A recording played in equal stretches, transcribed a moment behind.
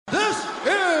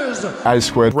I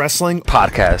Squared Wrestling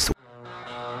Podcast.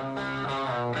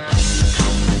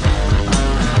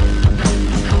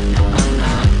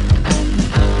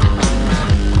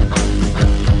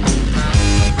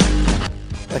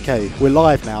 Okay, we're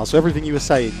live now, so everything you were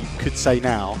saying, you could say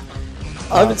now.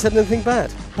 I haven't said anything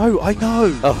bad. No, I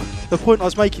know. Oh. The point I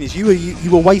was making is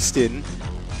you were wasting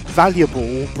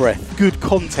valuable, Breath. good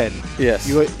content. Yes.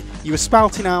 You were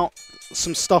spouting out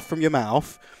some stuff from your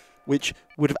mouth, which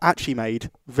would have actually made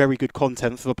very good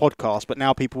content for the podcast, but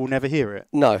now people will never hear it.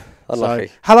 No, unlucky.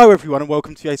 So, hello everyone, and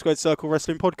welcome to the A Squared Circle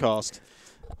Wrestling Podcast.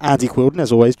 Andy Quilden,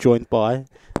 as always, joined by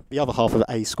the other half of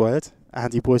A Squared,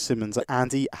 Andy Boy Simmons.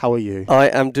 Andy, how are you? I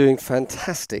am doing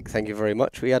fantastic. Thank you very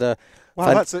much. We had a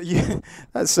Wow,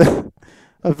 that's a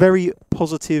very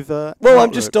positive. well, outlook.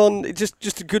 I'm just on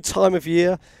just a good time of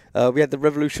year. We had the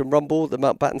Revolution Rumble at the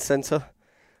Mountbatten Centre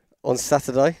on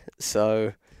Saturday,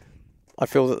 so I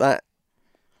feel that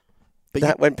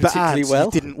went particularly well.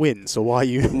 You didn't win, so why are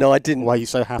you? No, I didn't. Why are you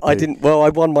so happy? I didn't. Well, I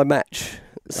won my match.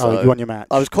 So you won your match.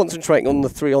 I was concentrating on the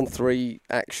 3-on-3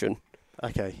 action.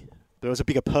 Okay. There was a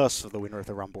bigger purse for the winner of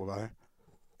the Rumble, though.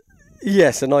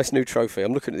 Yes, a nice new trophy.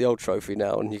 I'm looking at the old trophy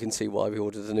now, and you can see why we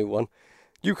ordered a new one.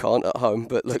 You can't at home,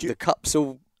 but look, the cup's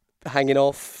all hanging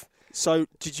off. So,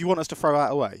 did you want us to throw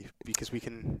that away? Because we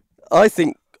can... I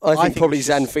think think probably we should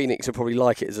Zan Phoenix would probably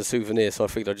like it as a souvenir, so I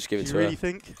figured I'd just give it Do to you really her.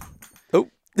 think? Oh,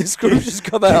 the screw's just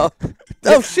come out.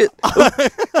 Oh, shit.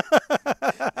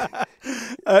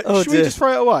 Should we dear. just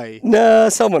throw it away? Nah,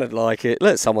 someone would like it.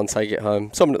 Let someone take it home.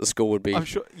 Someone at the school would be. I'm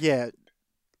sure... Yeah.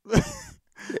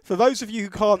 For those of you who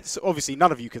can't... Obviously,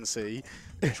 none of you can see.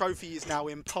 The trophy is now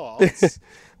in parts.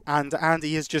 And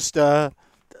Andy has just...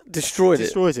 Destroyed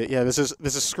it. Yeah, there's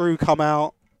a screw come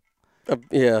out.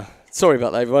 Yeah. Sorry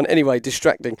about that, everyone. Anyway,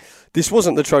 distracting. This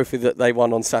wasn't the trophy that they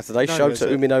won on Saturday. No, Shota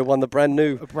Umino won the brand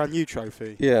new. A brand new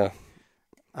trophy. Yeah.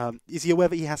 Is he aware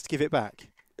that he has to give it back?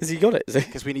 Has he got it? Is he?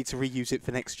 Because we need to reuse it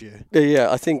for next year.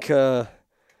 Yeah, I think...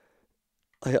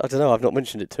 I don't know. I've not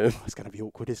mentioned it to him. It's going to be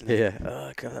awkward, isn't it?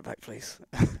 Yeah. Give that back, please.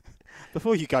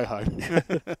 Before you go home.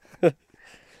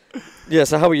 Yeah,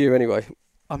 so how are you anyway?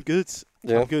 I'm good.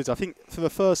 Yeah. I'm good. I think for the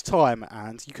first time,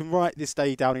 and you can write this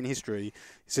day down in history,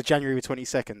 it's January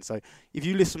 22nd. So if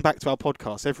you listen back to our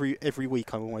podcast, every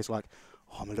week I'm always like,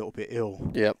 oh, I'm a little bit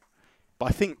ill. Yep. But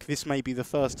I think this may be the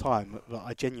first time that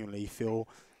I genuinely feel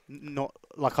not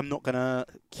like I'm not going to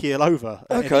keel over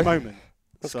at any moment.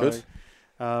 That's good.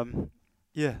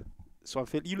 Yeah. So I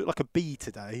feel you look like a bee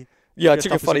today. Yeah, I Dressed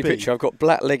took a up as a funny bee. picture. I've got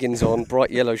black leggings on, bright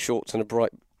yellow shorts, and a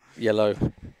bright yellow,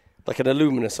 like an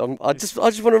Illuminous. I just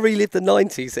want to relive the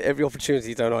 90s at every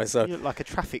opportunity, don't I? So You look like a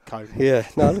traffic cone. yeah,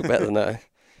 no, I look better than that.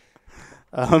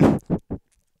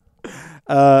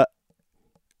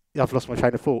 Yeah, I've lost my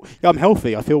train of thought. Yeah, I'm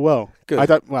healthy. I feel well. Good. I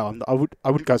don't. Well, I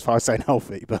wouldn't go as far as saying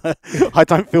healthy, but I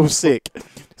don't feel sick.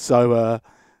 So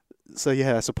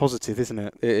yeah, it's a positive, isn't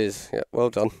it? It is. Yeah, well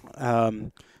done.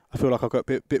 I feel like I've got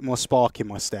a bit more spark in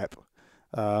my step.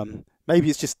 Maybe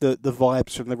it's just the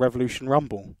vibes from the Revolution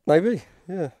Rumble. Maybe.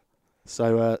 Yeah.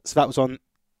 So that was on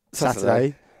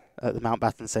Saturday at the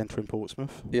Mountbatten Centre in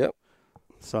Portsmouth. Yep.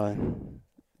 So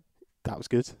that was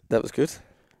good. That was good.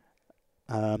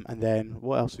 And then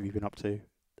what else have you been up to?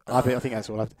 I think that's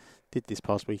all I did this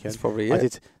past weekend. That's probably I it.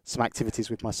 did some activities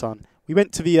with my son. We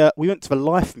went to the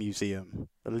Life Museum,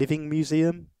 the Living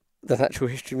Museum. The Natural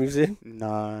History Museum.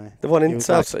 No, The one It in was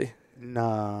Southsea.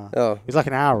 nah. Oh. It was like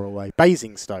an hour away,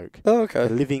 Basingstoke. Oh, okay.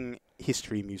 The Living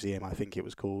History Museum, I think it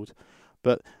was called.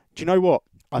 But do you know what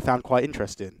I found quite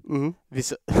interesting? Mm-hmm.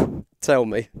 This Tell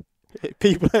me.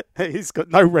 people, it's got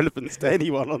no relevance to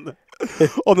anyone on the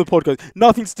podcast.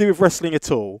 Nothing to do with wrestling at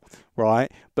all,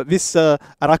 right? But this, and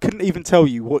I couldn't even tell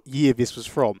you what year this was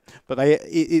from. But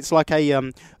it's like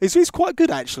it's quite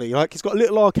good actually. Like it's got a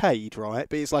little arcade, right?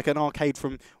 But it's like an arcade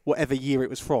from whatever year it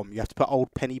was from. You have to put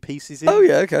old penny pieces in. Oh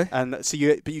yeah. Okay. And so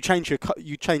you change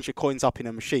your coins up in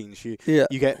a machine. So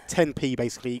you get 10p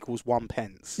basically equals 1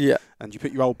 pence. Yeah. And you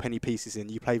put your old penny pieces in.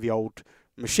 You play the old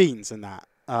machines and that.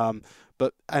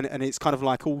 But it's kind of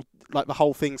like all like the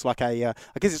whole thing's like I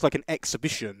guess it's like an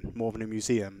exhibition more than a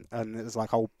museum, and there's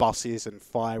like old buses and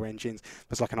fire engines.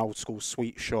 There's like an old school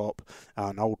sweet shop,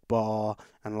 an old bar,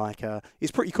 and like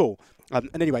it's pretty cool.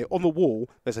 And anyway, on the wall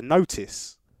there's a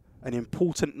notice, an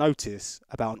important notice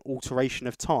about an alteration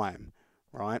of time,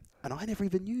 right? And I never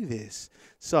even knew this.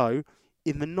 So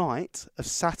in the night of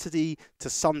Saturday to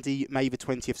Sunday, May the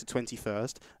 20th to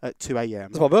 21st at 2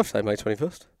 a.m. It's my birthday, May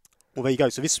 21st. Well, there you go.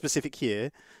 So this specific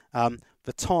year,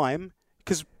 the time,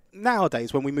 because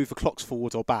nowadays when we move the clocks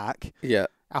forward or back, Yeah.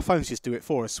 our phones just do it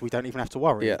for us. So we don't even have to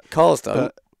worry. Yeah. Cars don't.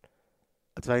 But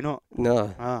do they not?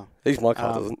 No. Ah. At least my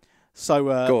car doesn't. So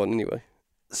go on anyway.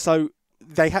 So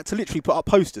they had to literally put up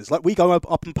posters. Like, we go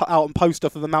up and put out a poster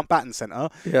for the Mountbatten Centre.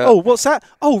 Yeah. Oh, what's that?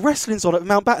 Oh, wrestling's on at the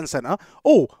Mountbatten Centre.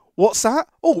 Oh, what's that?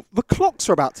 Oh, the clocks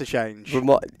are about to change.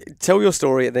 Tell your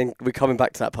story, and then we're coming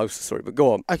back to that poster story. But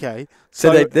go on. Okay.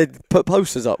 So they put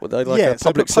posters up, would they? Like a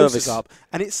public service up,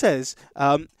 and it says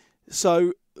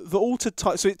so the altered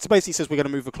time. So it basically says we're going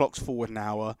to move the clocks forward an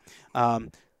hour.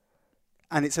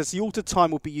 And it says the altered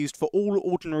time will be used for all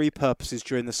ordinary purposes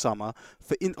during the summer.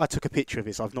 I took a picture of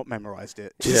this. I've not memorised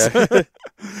it. Yeah.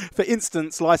 For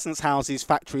instance, licensed houses,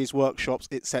 factories, workshops,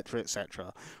 etc.,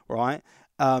 etc. Right.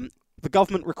 The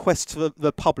government requests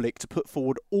the public to put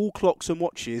forward all clocks and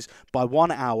watches by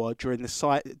 1 hour during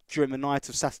the night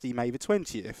of Saturday, May the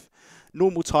 20th.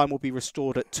 Normal time will be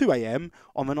restored at 2 a.m.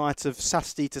 on the night of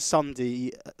Saturday to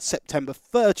Sunday, September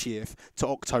 30th to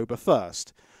October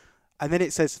 1st. And then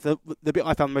it says, the bit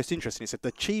I found most interesting, it said,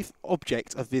 the chief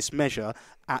object of this measure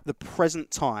at the present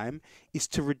time is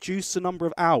to reduce the number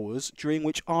of hours during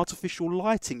which artificial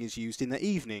lighting is used in the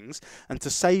evenings and to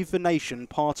save the nation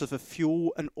part of the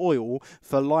fuel and oil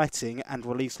for lighting and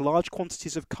release large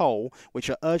quantities of coal which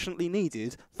are urgently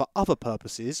needed for other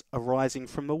purposes arising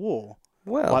from the war.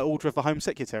 Wow. By order of the Home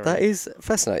Secretary. That is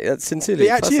fascinating. That's sincerely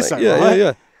it actually fascinating. is so, right?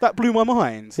 Yeah. That blew my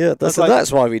mind. Yeah, that's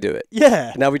why we do it.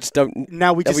 Yeah. Now we just don't.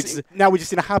 Now we're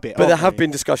just in a habit. But there have been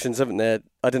discussions, haven't there?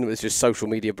 I don't know if it's just social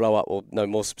media blow up, or no,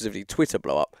 more specifically Twitter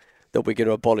blow up, that we're going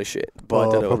to abolish it. But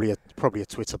I don't know. Probably a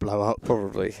Twitter blow up.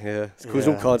 Probably, yeah. It's caused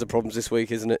all kinds of problems this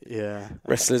week, isn't it? Yeah.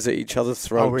 Wrestlers at each other's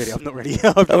throats. Oh, really? I've not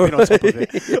been on top of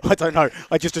it. I don't know.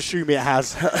 I just assume it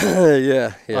has.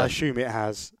 Yeah. I assume it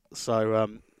has.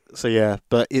 So yeah,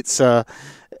 but it's.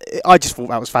 I just thought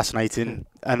that was fascinating,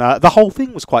 and the whole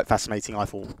thing was quite fascinating. I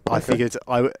thought. Okay. I figured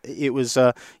it was.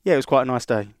 It was quite a nice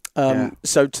day.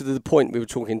 So to the point we were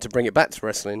talking, to bring it back to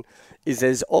wrestling, is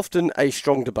there's often a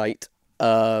strong debate.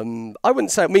 I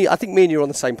wouldn't say I think me and you are on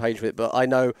the same page with it, but I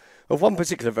know of one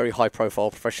particular very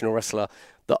high-profile professional wrestler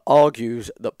that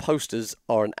argues that posters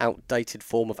are an outdated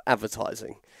form of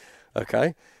advertising.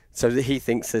 Okay, so that he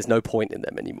thinks there's no point in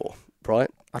them anymore.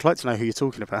 Right? I'd like to know who you're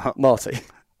talking about. Marty.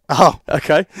 Oh,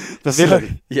 okay. The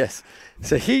villain. Yes.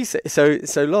 So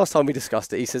so last time we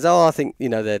discussed it, he says, "Oh, I think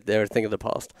they're a thing of the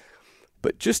past."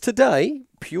 But just today,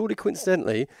 purely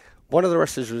coincidentally, one of the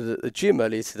wrestlers was at the gym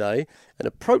earlier today and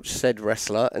approached said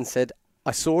wrestler and said,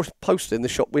 "I saw a poster in the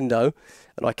shop window,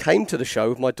 and I came to the show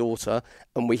with my daughter,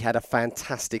 and we had a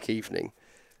fantastic evening."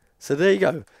 So there you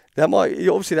go.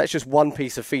 Obviously that's just one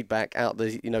piece of feedback out of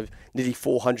the nearly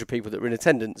 400 people that were in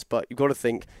attendance, but you've got to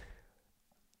think,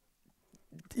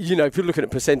 if you're looking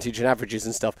at percentage and averages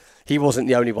and stuff, he wasn't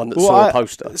the only one that saw a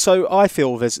poster. So I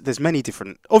feel there's many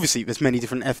different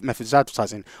methods of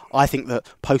advertising. I think that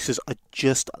posters are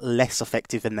just less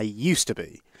effective than they used to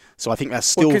be. So I think that's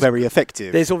still very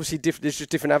effective. There's obviously there's just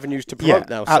different avenues to promote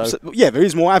now. Yeah, there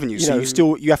is more avenues.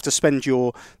 So you have to spend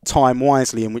your time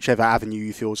wisely in whichever avenue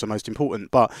you feel is the most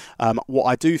important. But what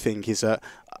I do think is that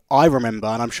I remember,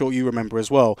 and I'm sure you remember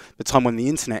as well, the time when the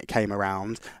internet came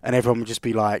around and everyone would just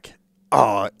be like,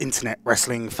 "Oh, internet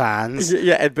wrestling fans."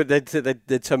 Yeah, but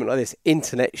they'd term it like this: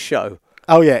 internet show.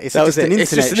 Oh yeah, it's just an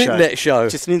internet show.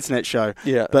 Just an internet show.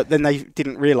 Yeah. But then they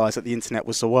didn't realise that the internet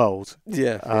was the world.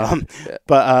 Yeah.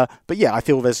 But yeah, I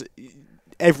feel there's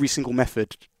every single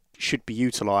method should be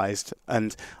utilised,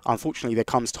 and unfortunately, there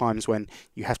comes times when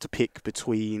you have to pick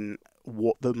between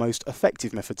what the most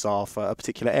effective methods are for a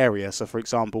particular area. So, for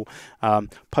example,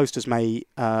 posters may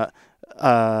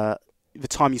the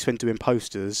time you spend doing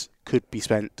posters could be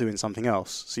spent doing something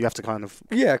else. So you have to kind of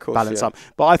balance up.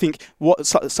 But I think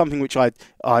something which I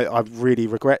really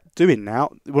regret doing now.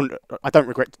 I don't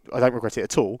regret it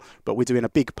at all. But we're doing a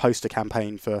big poster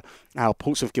campaign for our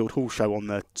Portsmouth Guildhall show on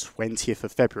the 20th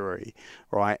of February,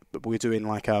 right? But we're doing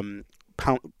like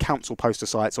council poster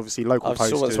sites, obviously local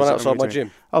posters. I saw one outside my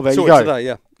gym. Oh, there you go. Today,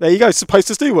 yeah. There you go. So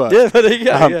posters do work. Yeah, there you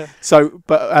go. So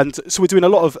we're doing a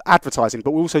lot of advertising,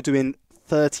 but we're also doing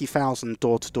 30,000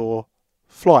 door-to-door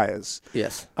flyers.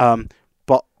 Yes.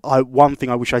 But one thing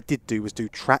I wish I did do was do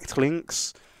tracked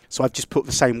links. So I've just put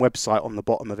the same website on the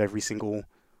bottom of every single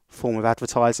form of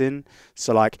advertising.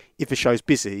 So like if the show's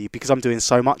busy, because I'm doing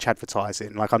so much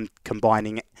advertising, like I'm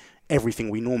combining everything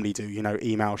we normally do,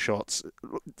 email shots,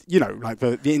 like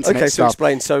the internet okay, so stuff.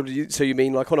 Explain. So you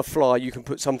mean like on a flyer you can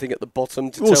put something at the bottom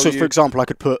to tell you... Also, for example, I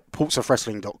could put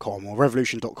portsmouthwrestling.com or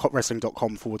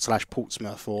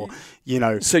revolution.wrestling.com/Portsmouth or,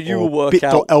 So you will work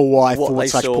out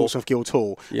bit.ly/Portsmouth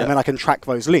Guildhall. Yeah. And then I can track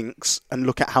those links and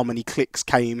look at how many clicks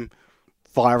came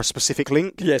via a specific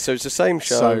link. Yeah, so it's the same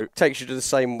show, So- takes you to the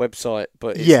same website,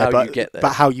 but it's how but you get there.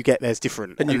 but how you get there is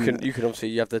different. and you can obviously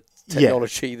you have the Yeah.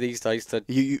 technology these days to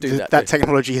You, do that. that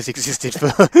technology has existed for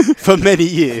for many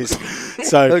years,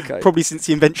 so Okay. probably since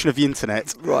the invention of the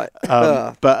internet. Right.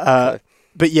 But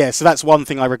okay. yeah, so that's one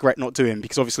thing I regret not doing,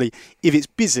 because obviously if it's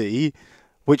busy,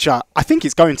 which I think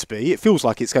it's going to be, it feels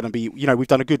like it's going to be. You know, we've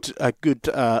done a good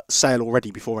sale already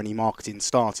before any marketing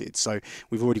started, so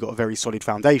we've already got a very solid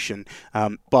foundation.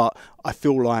 But I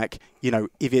feel like, you know,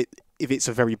 if it's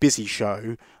a very busy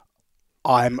show,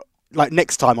 I'm like,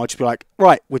 next time I'll just be like,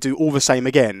 right, we'll do all the same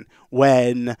again,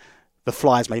 when the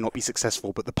flyers may not be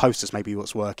successful, but the posters may be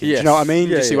what's working. Do Yes. you know what I mean?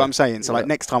 Do Yeah, you see yeah. what I'm saying? So like Yeah.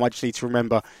 next time I just need to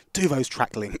remember, do those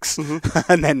track links,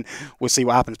 Mm-hmm. and then we'll see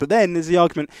what happens. But then there's the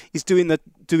argument, is doing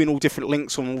all different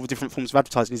links on all the different forms of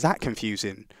advertising, is that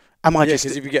confusing? Am I Yeah, just...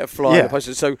 because if you get a flyer Yeah. and a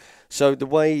poster, so the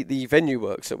way the venue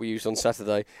works that we used on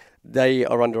Saturday, they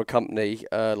are under a company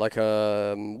like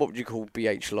what would you call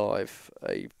BH Live?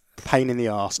 pain in the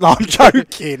arse? No, I'm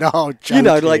joking. Oh, I'm joking. You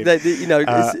know, like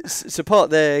Uh, so part of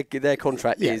their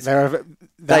contract Yeah, is they're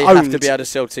they owned, have to be able to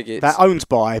sell tickets. They're owned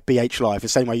by BH Live, the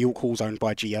same way York Hall's owned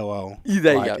by GLL.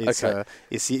 There you right? go. It's, Okay.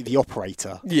 it's the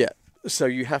operator. Yeah. So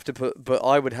you have to but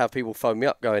I would have people phone me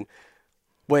up going,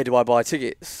 where do I buy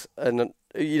tickets? And,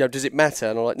 does it matter?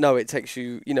 And I'm like, no, it takes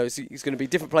you, it's going to be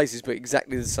different places, but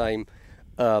exactly the same.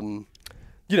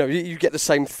 You get the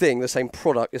same thing, the same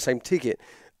product, the same ticket.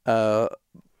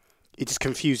 It just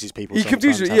confuses people. You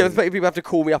confuse sometimes, me. Yeah, having- people have to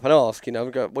call me up and ask,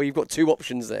 and go, well, you've got two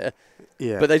options there,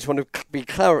 yeah. but they just want to be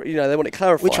they want it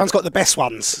clarified. Which one's got the best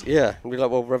ones? Yeah, and be like,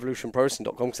 well,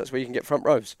 revolutionprowrestling.com, because that's where you can get front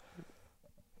rows,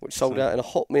 which sold out in a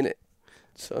hot minute.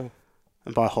 So.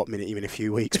 And by a hot minute, even a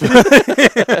few weeks.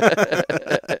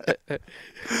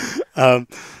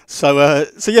 So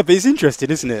yeah, but it's interesting,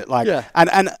 isn't it? Like, Yeah.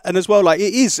 and as well, like,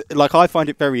 it is, like, I find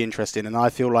it very interesting, and I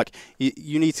feel like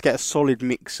you need to get a solid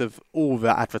mix of all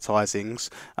the advertisings.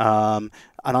 And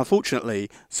unfortunately,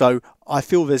 so I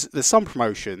feel there's some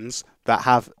promotions that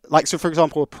have, like, so for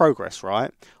example, Progress,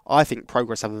 right? I think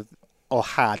Progress have or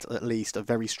had at least a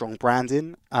very strong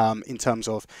branding, in terms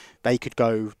of they could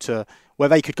go to,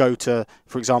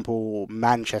 for example,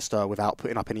 Manchester without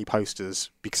putting up any posters,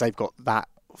 because they've got that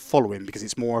following, because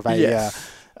it's more of a, Yes.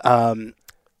 I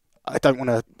don't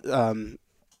want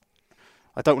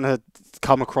to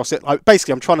come across it. Like,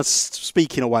 basically, I'm trying to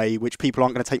speak in a way which people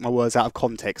aren't going to take my words out of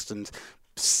context and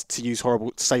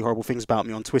to say horrible things about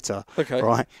me on Twitter, Okay.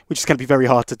 right? Which is going to be very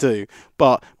hard to do.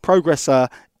 But Progress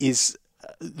is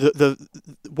the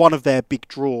one of their big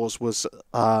draws was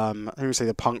I don't want to say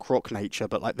the punk rock nature,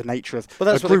 but like the nature of Well,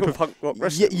 that's a what they group call of punk rock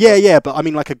wrestling. yeah, but I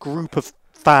mean like a group of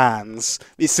fans.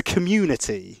 It's the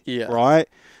community, Yeah. right?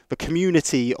 The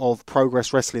community of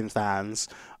Progress Wrestling fans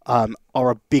are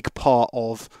a big part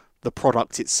of the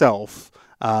product itself,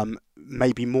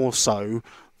 maybe more so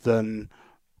than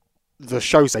the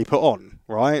shows they put on,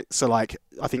 right? So like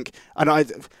I think a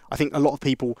lot of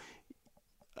people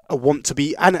want to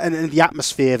be, and the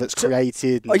atmosphere that's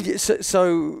created.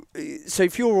 So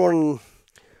if you're on,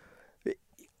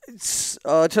 I'm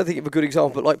trying to think of a good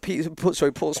example. But like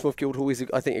Portsmouth Guildhall is,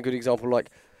 I think, a good example. Like,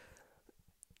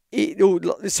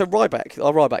 so Ryback,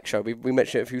 our Ryback show, we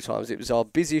mentioned it a few times. It was our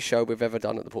busiest show we've ever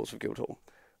done at the Portsmouth Guildhall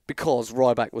because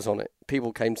Ryback was on it.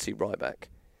 People came to see Ryback.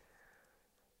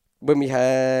 When we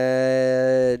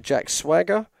had Jack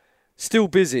Swagger, still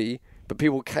busy, but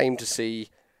people came to see.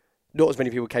 Not as many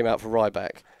people came out for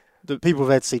Ryback. The people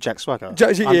there to see Jack Swagger.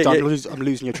 I'm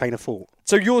losing your train of thought.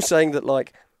 So you're saying that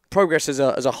like Progress as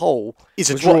a whole Is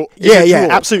a was draw. is a Yeah,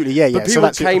 draw. absolutely, yeah. But So people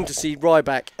that's came to see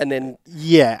Ryback, and then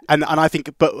yeah, and I think,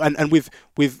 but and with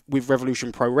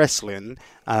Revolution Pro Wrestling,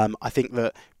 I think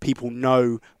that people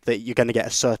know that you're going to get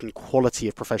a certain quality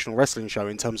of professional wrestling show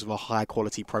in terms of a high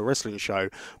quality pro wrestling show.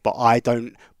 But I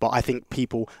don't. But I think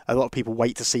a lot of people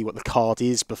wait to see what the card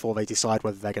is before they decide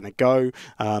whether they're going to go.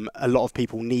 A lot of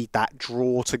people need that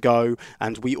draw to go,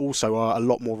 and we also are a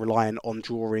lot more reliant on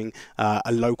drawing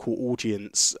a local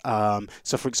audience.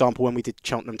 So, for example, when we did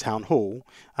Cheltenham Town Hall,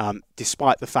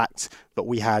 despite the fact that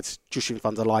we had Jushin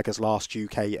Thunder Liger's last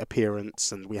UK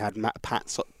appearance and we had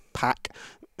Pac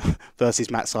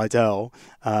versus Matt Sydal,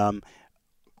 I'd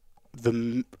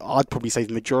probably say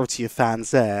the majority of fans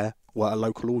there were a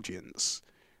local audience.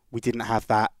 We didn't have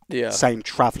that same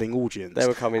travelling audience. they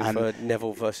were coming for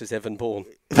Neville versus Evan Bourne.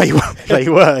 They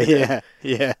were,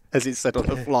 yeah. As it said on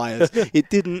the flyers, it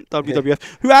didn't. WWF,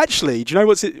 who actually, do you know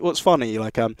what's funny?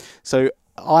 Like, so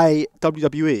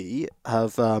WWE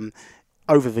have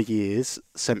over the years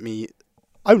sent me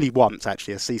only once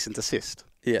actually a cease and desist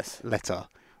Yes. letter,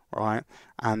 right?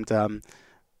 And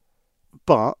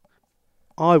but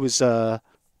I was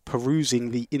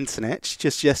perusing the internet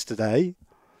just yesterday,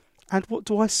 and what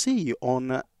do I see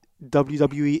on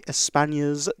WWE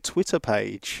España's Twitter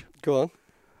page? Go on.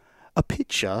 A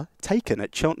picture taken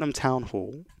at Cheltenham Town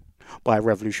Hall by a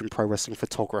Revolution Pro Wrestling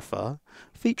photographer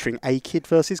featuring A-Kid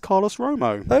versus Carlos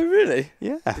Romo. Oh, really?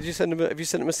 Yeah. Did you send him? Have you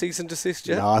sent him a cease and desist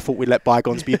yet? No, I thought we'd let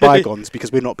bygones be bygones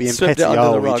because we're not being petty,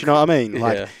 are we? Do you know what I mean?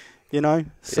 Like, you know.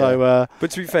 So, but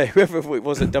to be fair, whoever it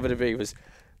was at WWE was.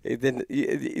 Then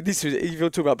this was you're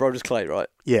talking about Brodus Clay, right?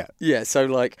 Yeah. Yeah. So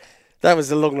like that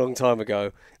was a long, long time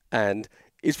ago, and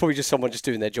it's probably just someone just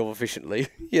doing their job efficiently.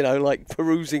 You know, like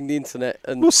perusing the internet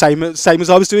and. Well, same as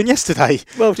I was doing yesterday.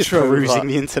 Well, just true, perusing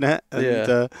the internet.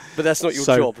 And, but that's not your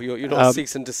job. You're not a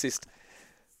cease and desist.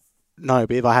 No,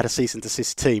 but if I had a cease and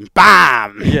desist team,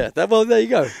 bam. Yeah. Well, there you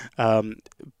go.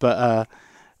 But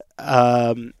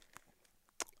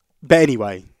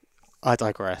anyway, I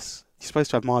digress. You're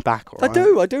supposed to have my back, all right?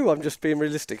 I do. I'm just being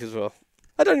realistic as well.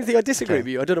 I don't even think I disagree with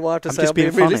you. I don't know why I have to say I'm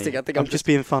being realistic. I think I'm just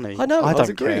being funny. I know. I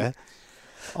don't care.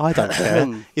 I don't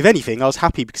care. If anything, I was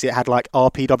happy because it had like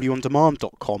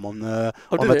rpwondemand.com on the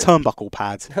turnbuckle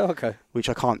pad. Oh, okay. Which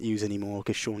I can't use anymore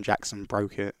because Sean Jackson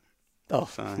broke it. Oh,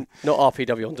 so. Not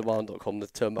rpwondemand.com, the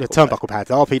turnbuckle pad. The turnbuckle pad.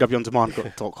 The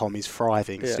rpwondemand.com is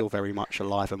thriving, still very much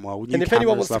alive and well. And if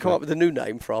anyone wants to come up with a new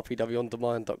name for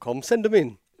rpwondemand.com, send them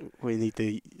in. We need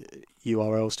the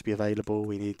URLs to be available.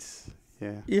 We need,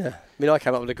 Yeah. I mean, I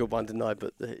came up with a good one, didn't I?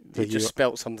 But it just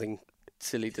spelt something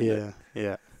silly, didn't it?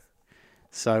 Yeah.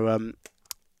 So,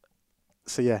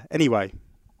 yeah. Anyway,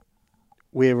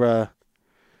 we're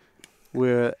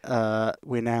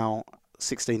now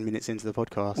 16 minutes into the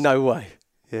podcast. No way.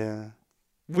 Yeah.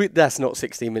 That's not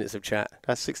 16 minutes of chat.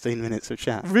 That's 16 minutes of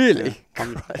chat. Really?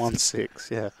 Yeah. 1-6.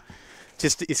 Yeah.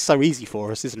 Just it's so easy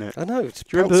for us, isn't it? I know. It's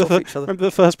remember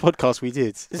the first podcast we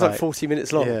did? It's like 40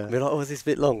 minutes long. Yeah. We're like, is this a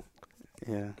bit long?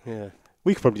 Yeah.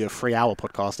 We could probably do a 3-hour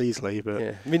podcast easily, but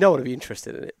I mean, no one would be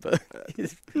interested in it. But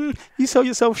you sell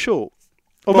yourself short.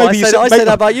 Or maybe I said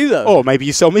that about you though. Or maybe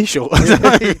you sell me short.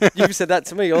 You said that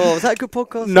to me. Oh, was that a good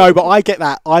podcast? No, but I get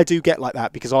that. I do get like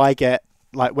that because I get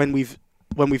like when we've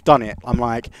done it, I'm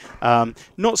like,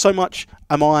 not so much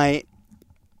am I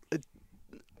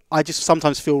just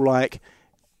sometimes feel like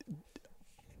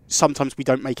sometimes we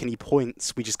don't make any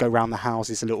points. We just go around the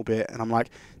houses a little bit, and I'm like,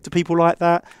 do people like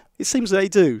that? It seems they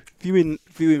do.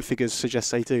 Viewing figures suggest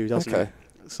they do, doesn't it?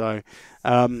 So,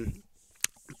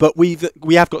 but we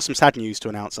have got some sad news to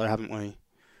announce, though, haven't we?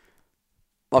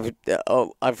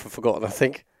 I've forgotten. I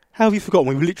think. How have you forgotten?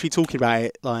 We were literally talking about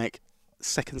it like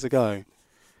seconds ago.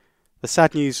 The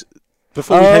sad news.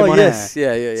 Before we came on air.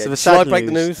 Yeah. So Shall I break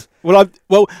the news? Well,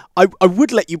 I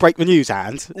would let you break the news,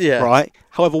 right?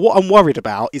 However, what I'm worried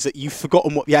about is that you've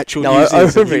forgotten what the actual news is. I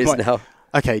remember it now.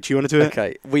 Okay, do you want to do it?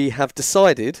 Okay, we have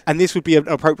decided... And this would be an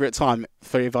appropriate time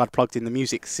for if I'd plugged in the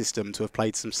music system to have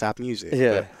played some sad music.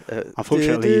 Yeah.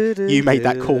 Unfortunately, you made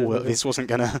that call that this wasn't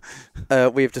going to...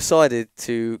 we have decided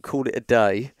to call it a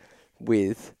day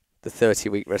with the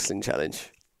 30-week wrestling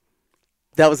challenge.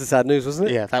 That was the sad news, wasn't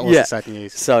it? Yeah, that was the sad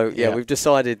news. So, we've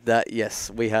decided that, yes,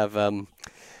 we have... I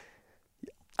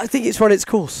think it's run its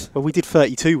course. Well, we did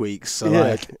 32 weeks,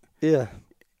 so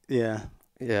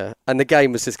Yeah, and the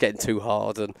game was just getting too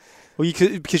hard, and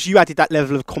because you added that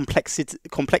level of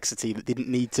complexity that didn't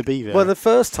need to be there. Well, the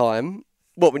first time,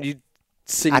 when you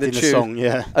sing adding the tune, song,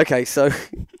 yeah. Okay, so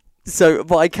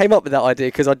but I came up with that idea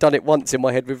because I'd done it once in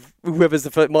my head with whoever's the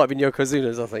first, might have been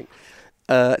Yokozuna's, I think.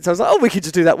 So I was like, we could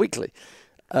just do that weekly.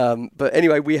 But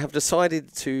anyway, we have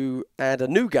decided to add a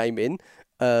new game in,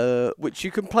 which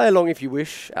you can play along if you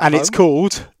wish. And home. It's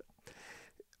called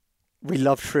We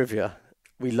Love Trivia.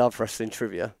 We love wrestling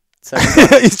trivia. So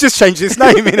it's just changed its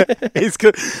name. It's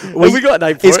good. We got a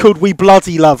name for it. It's called We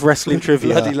Bloody Love Wrestling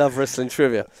Trivia. Bloody Love Wrestling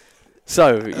Trivia.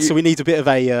 So we need a bit of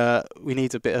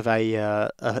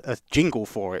a jingle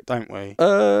for it, don't we?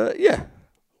 Yeah.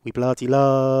 We bloody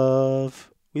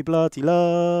love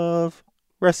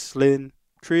wrestling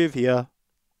trivia.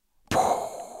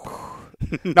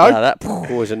 No, that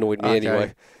always annoyed me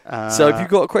anyway. So have you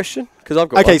got a question? Because I've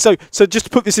got one. So just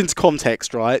to put this into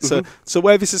context, right? Mm-hmm. So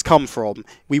where this has come from,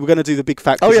 we were going to do the big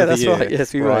fact quiz of the year. Right.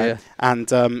 Yes, we were. Yeah. And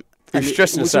it was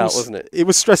stressing us out, wasn't it? It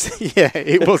was stressing. Yeah,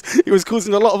 it was. It was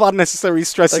causing a lot of unnecessary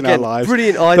stress in our lives.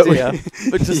 Brilliant idea.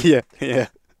 But just yeah.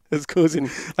 It's causing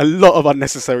a lot of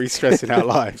unnecessary stress in our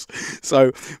lives.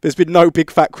 So there's been no big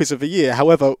fat quiz of the year.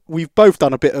 However, we've both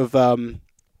done a bit of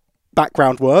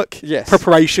background work, Yes.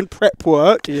 preparation, prep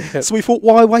work. Yeah. So we thought,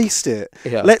 why waste it?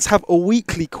 Yeah. Let's have a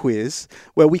weekly quiz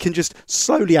where we can just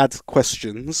slowly add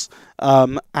questions.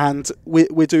 And we're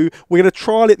going to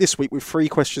trial it this week with 3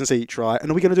 questions each, right?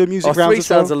 And are we going to do a music round 3 as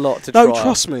well? sounds a lot to No, trial.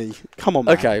 trust me. Come on,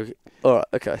 man. Okay. All right.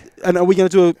 Okay. And are we going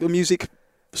to do a music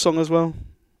song as well?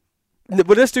 Well,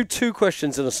 let's do 2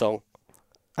 questions and a song.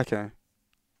 Okay.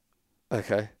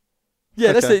 Okay.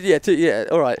 Yeah. Let's do. Okay. Yeah. 2, yeah.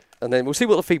 All right. And then we'll see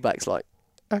what the feedback's like.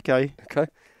 Okay. Okay.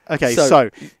 Okay. So-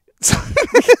 So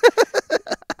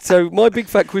So my big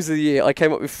fat quiz of the year, I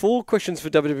came up with 4 questions for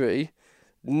WWE,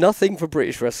 nothing for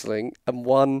British wrestling, and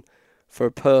 1 for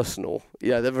a personal.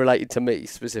 Yeah, that related to me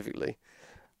specifically.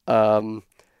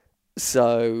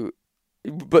 So,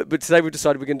 but today we've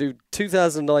decided we're going to do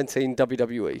 2019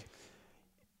 WWE.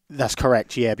 that's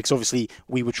correct. Yeah, because obviously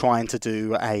we were trying to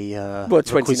do a Well, a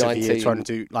quiz of the year, 2019. trying to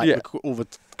do like Yeah. all the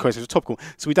questions are topical,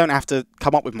 so we don't have to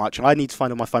come up with much. And I need to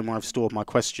find on my phone where I've stored my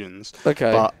questions.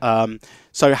 Okay. But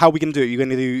so how are we going to do it? You're going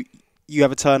to do. You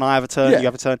have a turn, I have a turn, Yeah. you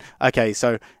have a turn. Okay,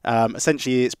 so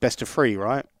essentially it's best of 3,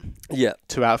 right? Yeah.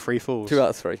 2 out of 3 falls. 2 out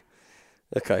of 3.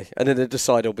 Okay. And then the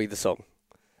decider will be the song.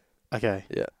 Okay.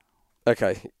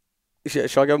 Okay.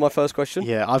 Shall I go with my first question?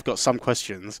 Yeah, I've got some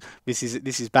questions. This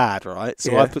is bad, right?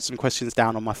 So Yeah. I've put some questions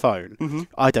down on my phone. Mm-hmm.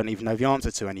 I don't even know the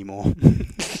answer to anymore.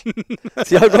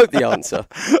 See, I wrote the answer.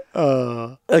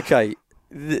 uh, Okay.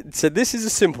 So this is a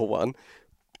simple one,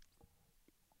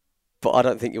 but I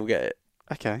don't think you'll get it.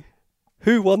 okay.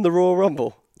 Who won the Royal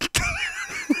Rumble?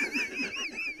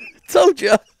 Told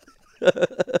you.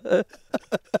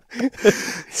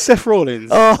 Seth Rollins.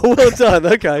 Oh, well done.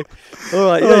 Okay. All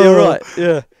right. Yeah, you're right.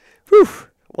 Yeah. Whew.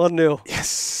 1-0.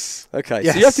 Yes. Okay.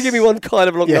 Yes. So you have to give me one kind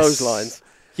of along Yes. those lines.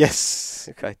 Yes.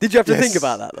 Okay. Did you have to Yes. think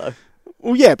about that though?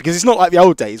 Well, yeah, because it's not like the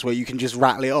old days where you can just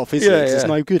rattle it off, is Yeah, it? 'Cause it's yeah.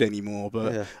 no good anymore.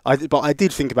 But Yeah. I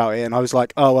did think about it, and I was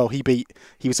like, oh well, he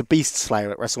was a beast slayer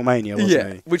at WrestleMania, wasn't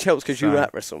Yeah. he? Which helps because you So- were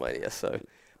at WrestleMania, so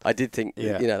I did think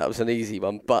Yeah. that was an easy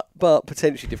one, but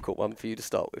potentially difficult one for you to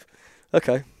start with.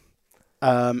 Okay.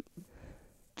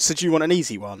 So do you want an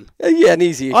easy one? Yeah, an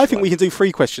easy. I think we can do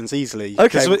 3 questions easily.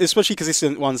 Okay. Especially because this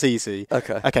one's easy.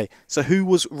 Okay. Okay, so who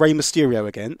was Rey Mysterio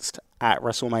against at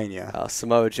WrestleMania?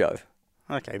 Samoa Joe.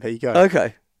 Okay, there you go.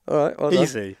 Okay. All right. Well done.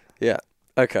 Easy. Yeah.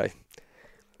 Okay.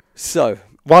 So,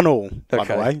 1-1, by the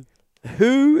Okay. way.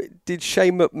 who did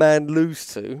Shane McMahon lose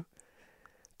to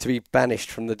be banished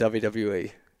from the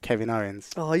WWE? Kevin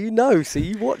Owens. Oh, so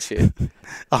you watch it,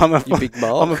 I'm a you big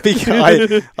mark. I'm a big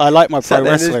I like my Sat pro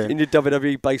there wrestling. in your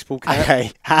WWE baseball cap.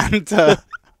 Okay,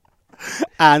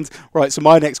 and right. So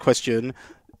my next question,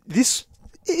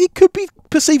 it could be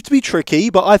perceived to be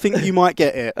tricky, but I think you might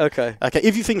get it. Okay. Okay,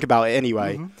 if you think about it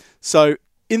anyway. Mhm. So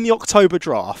in the October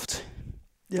draft,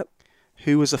 Yep.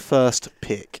 who was the first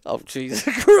pick? Oh, Jesus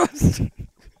Christ.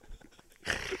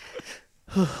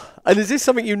 And is this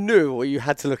something you knew or you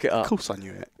had to look it Of up? course, I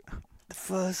knew it. The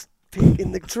first pick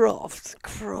in the draft.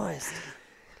 Christ.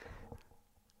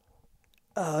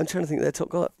 I'm trying to think of their top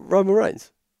guy. Roman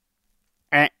Reigns.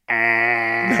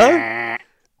 No?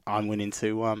 I'm winning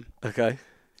 2-1. Okay.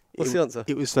 What's the answer?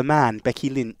 It was the man, Becky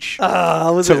Lynch.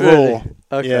 Was to it really? Raw.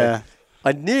 Okay. Yeah.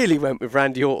 I nearly went with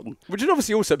Randy Orton, which would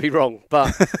obviously also be wrong, but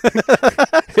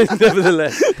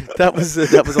nevertheless, that was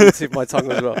on the tip of my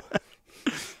tongue as well.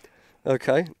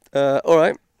 Okay, all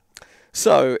right.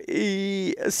 So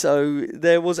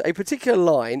there was a particular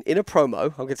line in a promo.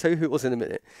 I'm going to tell you who it was in a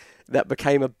minute. That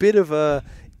became a bit of a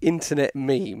internet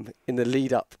meme in the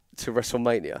lead up to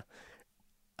WrestleMania,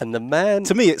 and the man.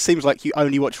 To me, it seems like you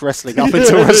only watch wrestling up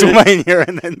until WrestleMania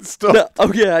and then stop. No,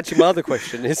 oh yeah, actually, my other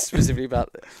question is specifically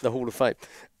about the Hall of Fame,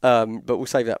 but we'll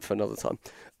save that for another time.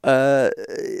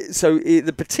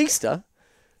 The Batista,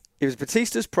 it was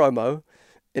Batista's promo,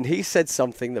 and he said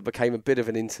something that became a bit of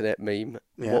an internet meme.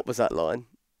 Yeah. What was that line?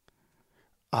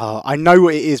 I know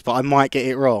what it is, but I might get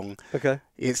it wrong. Okay.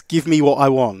 It's "Give me what I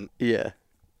want." Yeah,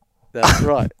 that's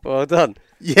right. Well done.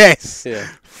 Yes. Yeah.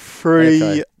 3.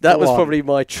 Okay. That was 1. probably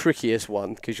my trickiest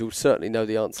one because you'll certainly know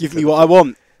the answer. Give to me that. what I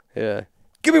want. Yeah.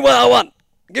 Give me what I want.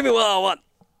 Give me what I want.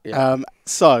 Yeah.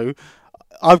 So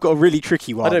I've got a really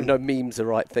tricky one. I don't know if meme's the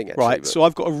right thing actually. Right. but- So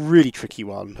I've got a really tricky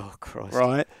one. oh Christ.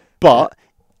 Right. But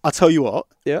I'll tell you what.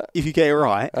 Yeah. If you get it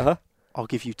right, Uh huh. I'll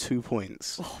give you 2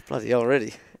 points. Oh bloody hell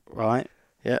already. Right.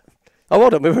 Oh,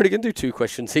 hold on. We're only going to do 2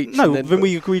 questions each. No, and then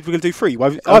we agreed we're going to do 3.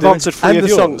 I've Oh, do we? answered 3 And of the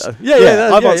yours. song, though.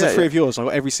 Yeah, I've yeah, answered yeah, 3 yeah. of yours. I've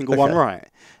got every single one Okay.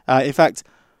 right. In fact,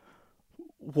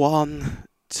 1,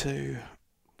 2.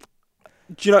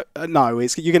 Do you know? No, you're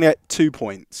going to get 2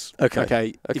 points.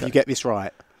 Okay. If you get this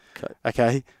right. Okay.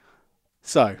 Okay.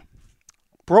 So,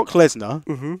 Brock Lesnar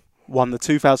Mm-hmm. won the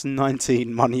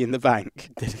 2019 Money in the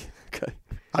Bank. Did he? Okay.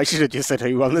 I should have just said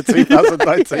who won the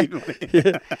 2019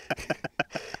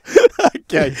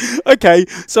 Yeah. Okay.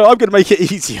 So I'm going to make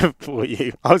it easier for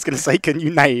you. I was going to say, can you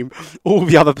name all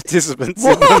the other participants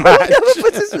in the match?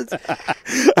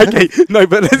 Okay, no,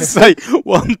 but let's say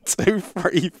 1, 2,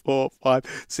 3, 4,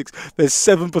 5, 6. There's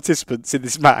 7 participants in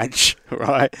this match,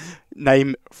 right?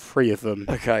 Name 3 of them.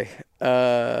 Okay.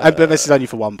 But this is only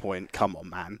for 1 point. Come on,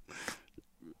 man.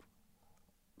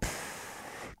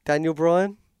 Daniel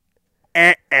Bryan.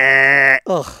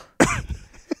 Ugh.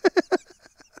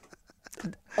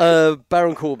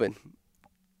 Baron Corbin.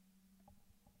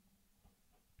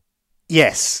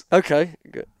 Yes. Okay.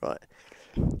 Good. Right.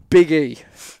 Big E.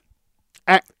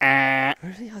 Really? I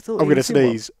thought I'm going to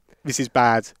sneeze. This is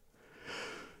bad.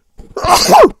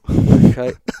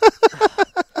 Okay.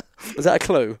 Was that a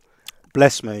clue?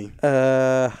 Bless me.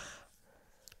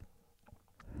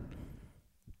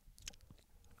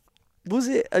 Was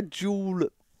it a dual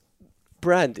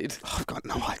branded I've got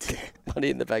no idea. Money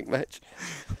in the Bank match?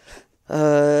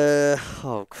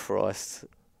 Oh Christ.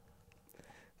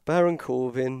 Baron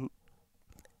Corbin.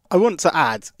 I want to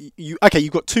add, you've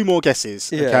got 2 more guesses,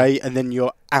 Yeah. okay, and then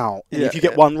you're out. And Yeah, if you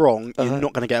get one wrong, you're Uh-huh.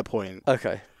 not going to get a point.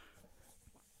 Okay.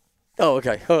 Oh,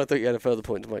 okay. Oh, I thought you had a further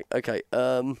point to make. Okay.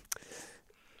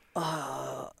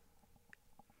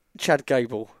 Chad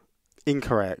Gable.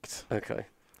 Incorrect. Okay.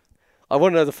 I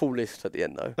want to know the full list at the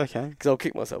end, though, Okay. because I'll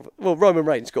kick myself. Well, Roman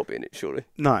Reigns got to be in it, surely.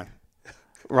 No.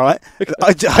 Right?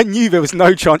 I knew there was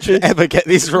no chance you'd ever get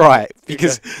this right.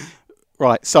 Because,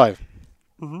 right, so,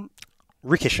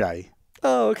 Ricochet,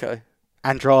 Oh, okay.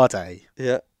 Andrade,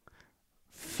 Yeah.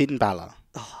 Finn Balor.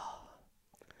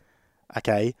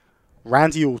 Okay.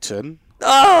 Randy Orton,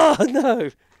 Oh,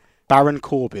 no. Baron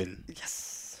Corbin.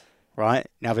 Yes. Right?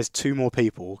 Now there's 2 more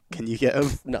people. Can you get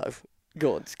them? No.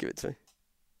 Go on, just give it to me.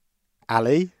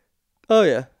 Ali? Oh,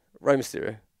 yeah. Rey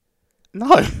Mysterio.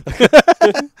 No.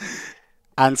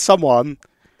 And someone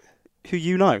who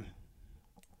you know.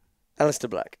 Aleister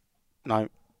Black. No.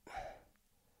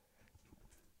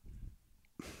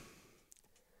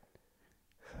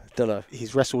 Don't know.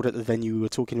 He's wrestled at the venue we were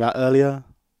talking about earlier.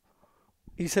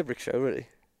 You said Ricochet already.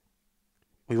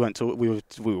 We weren't talking. We were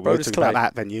Brodus talking Clay. about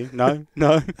that venue. No,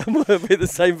 no. We're at the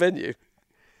same venue.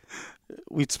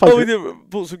 We'd Oh, spoken. we did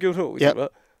Portsmouth Guildhall. Yep.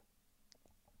 About.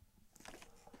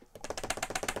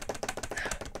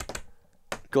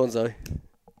 Gonzo.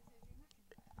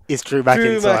 It's Drew McIntyre.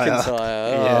 Drew McIntyre.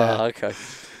 Yeah. Oh, okay.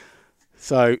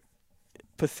 So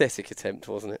Pathetic attempt,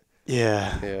 wasn't it?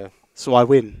 yeah. Yeah. So I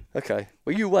win. Okay.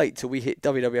 Well, you wait till we hit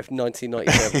WWF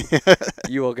 1997.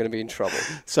 You are going to be in trouble.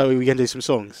 So we can do some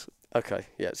songs. Okay.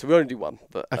 Yeah. So we only do one.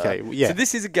 But Okay. Yeah. So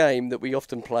this is a game that we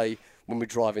often play when we're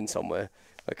driving somewhere.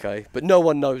 Okay. But no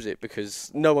one knows it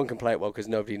because no one can play it well because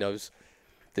nobody knows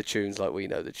the tunes like we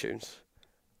know the tunes.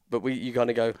 But you kind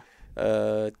of go.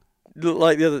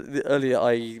 Like earlier,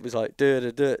 I was like da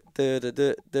da da da da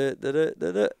da da da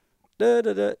da da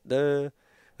da da da.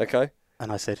 Okay.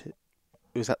 And I said,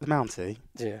 was that the Mountie?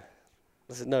 Yeah.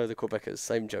 I said no, the Quebecers.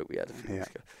 Same joke we had a few Yeah.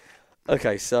 weeks ago.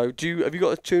 Okay, so have you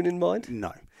got a tune in mind?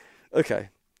 No. Okay.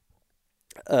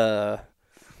 Da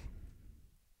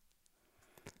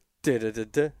da da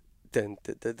da. Dun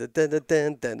dun dun dun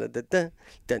dun dun dun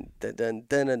dun dun dun dun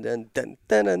dun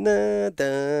dun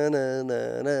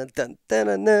dun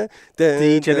dun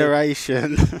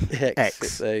Degeneration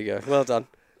X. There you go. Well done.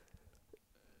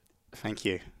 Thank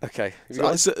you. Okay.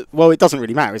 Well, it doesn't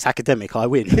really matter. It's academic. I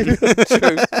win. True.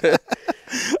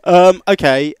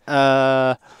 Okay.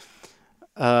 I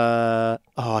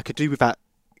could do with that.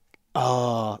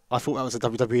 I thought that was a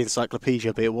WWE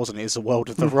encyclopedia, but it wasn't. It was the World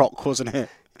of the Rock, wasn't it?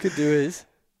 Could do is.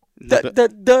 No, but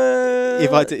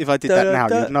if I did that now,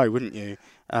 you'd know, wouldn't you?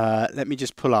 Let me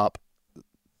just pull up.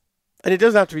 And it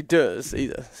doesn't have to be does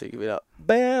either. So you can be like,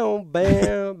 bam,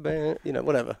 bam, bam,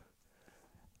 whatever.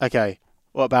 Okay.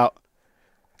 What about?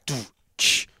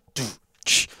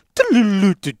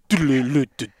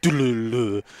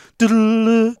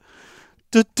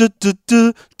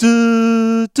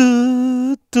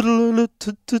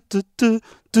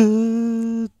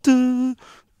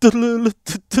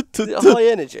 High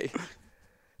energy.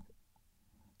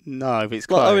 No, but it's Like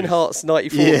close. Owen Hart's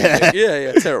 94. Yeah.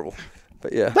 Yeah, terrible.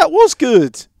 But yeah. That was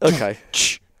good. Okay.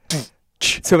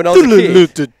 So when I was a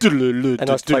kid, and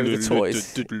I was playing with the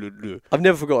toys, I've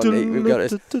never forgotten it. We've got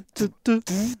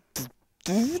this.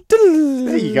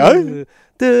 There you go.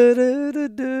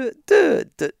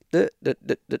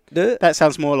 That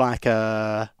sounds more like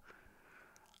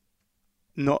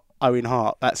not Owen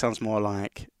Hart. That sounds more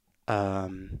like it's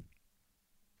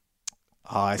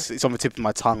on the tip of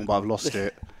my tongue, but I've lost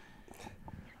it.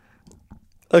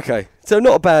 Okay, so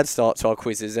not a bad start to our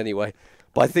quizzes anyway.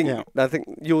 But I think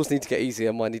yours need to get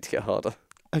easier, mine need to get harder.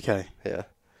 Okay. Yeah.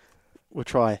 We'll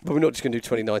try. But we're not just going to do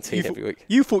 2019 every week.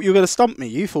 You thought you were going to stump me.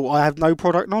 You thought I have no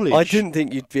product knowledge. I didn't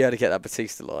think you'd be able to get that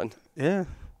Batista line. Yeah.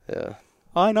 Yeah.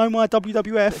 I know my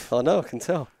WWF. I know, I can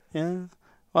tell. Yeah.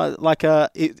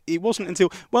 It wasn't until...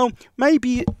 Well,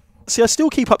 maybe... See, I still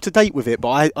keep up to date with it,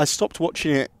 but I stopped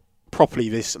watching it properly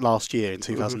this last year in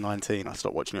 2019. I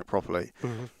stopped watching it properly.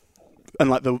 Mm-hmm. And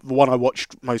like the one I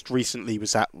watched most recently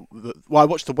was I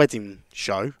watched the wedding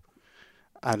show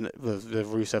and the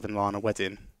Rusev and Lana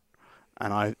wedding.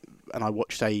 And I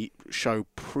watched a show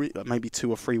maybe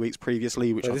 2 or 3 weeks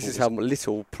previously. Which this is how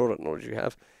little product knowledge you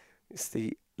have. It's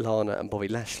the Lana and Bobby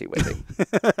Lashley wedding.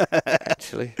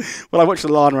 Actually. Well, I watched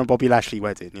the Lana and Bobby Lashley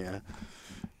wedding.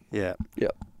 Yeah.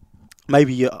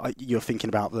 Maybe you're thinking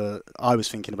about I was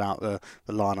thinking about the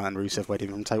Lana and Rusev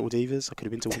wedding from Total Divas. I could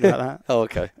have been talking about that. Oh,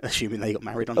 okay. Assuming they got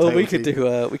married on. Total we could do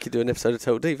an episode of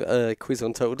Total Diva quiz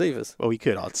on Total Divas. Well, we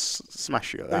could. I'd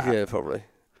smash you at that. Yeah, probably.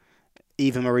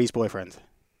 Eva Marie's boyfriend.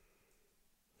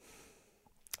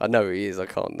 I know who he is. I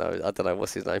can't know. I don't know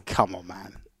what's his name. Come on,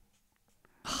 man.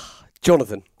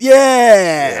 Jonathan.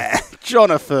 Yeah.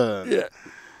 Jonathan. Yeah.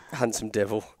 Handsome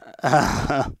devil.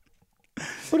 What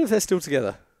if they're still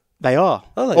together? They are.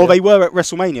 Oh, they were at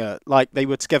WrestleMania. Like, they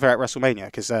were together at WrestleMania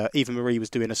because Eva Marie was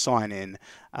doing a sign-in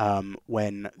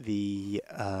when the...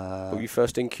 were you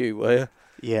first in queue, were you?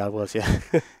 Yeah, I was, yeah.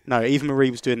 No, Eva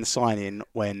Marie was doing the sign-in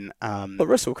when...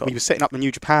 WrestleCon? We were setting up the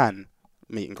New Japan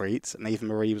meet and greets, and Eva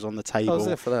Marie was on the table. I was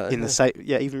there for that.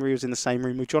 Eva Marie was in the same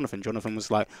room with Jonathan. Jonathan was,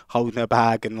 like, holding her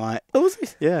bag and, like... Oh, was he?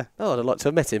 Yeah. Oh, I'd like to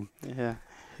have met him. Yeah.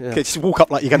 Just walk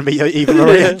up like you're going to meet Eva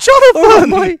Marie. Yeah. Jonathan! Oh,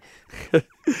 mate.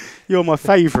 You're my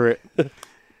favourite.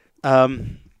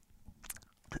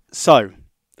 So.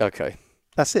 Okay.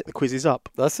 That's it. The quiz is up.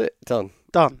 That's it. Done.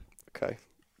 Okay.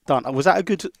 Done. Was that a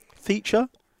good feature?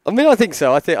 I mean, I think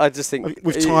so. I just think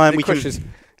with time we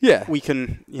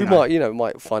can. We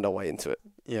might find our way into it.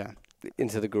 Yeah.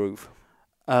 Into the groove.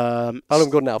 How long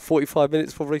gone now? 45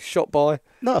 minutes probably. Shot by.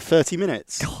 No, 30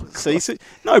 minutes. So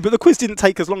no, but the quiz didn't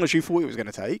take as long as you thought it was going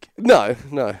to take. No.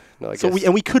 I so guess.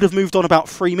 we could have moved on about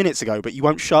 3 minutes ago, but you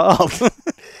won't shut up.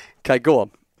 Okay, go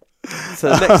on. So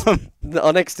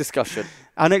our next discussion.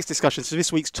 So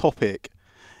this week's topic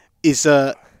is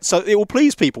so it will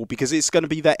please people because it's going to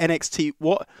be that NXT.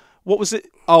 What was it?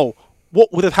 Oh,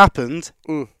 what would have happened?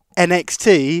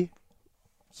 NXT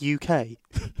UK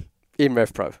in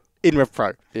Rev Pro. In Rev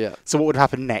Pro. Yeah. So what would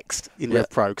happen next in Rev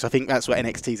Pro? Because I think that's what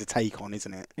NXT's a take on,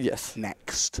 isn't it? Yes.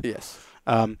 Next. Yes.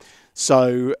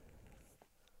 So,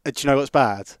 do you know what's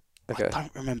bad? Okay. I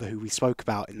don't remember who we spoke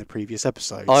about in the previous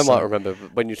episode. I might remember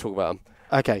when you talk about them.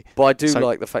 Okay. But I do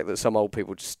like the fact that some old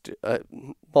people just...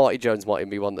 Marty Jones might even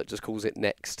be one that just calls it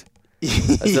Next.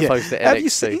 As opposed to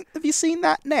NXT. Have you seen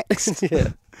that Next? Yeah.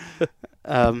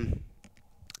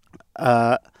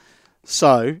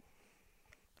 So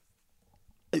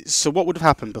what would have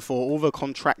happened before all the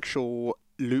contractual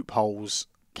loopholes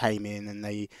came in and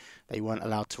they weren't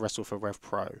allowed to wrestle for Rev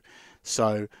Pro?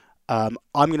 So I'm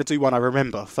going to do one I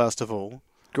remember, first of all.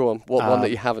 Go on. What one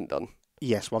that you haven't done?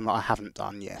 Yes, one that I haven't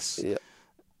done, yes. Yeah.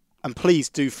 And please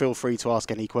do feel free to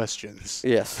ask any questions.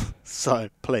 Yes. So,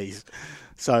 please.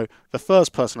 So, the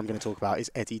first person I'm going to talk about is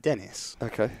Eddie Dennis.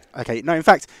 Okay. No, in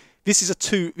fact, this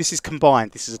is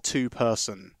combined. This is a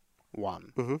two-person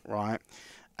one, right?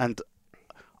 And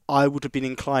I would have been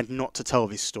inclined not to tell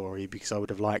this story because I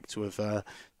would have liked to have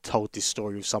told this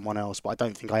story with someone else, but I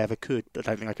don't think I ever could. I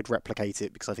don't think I could replicate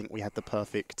it because I think we had the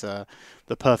perfect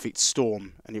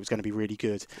storm, and it was going to be really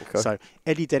good. Okay. So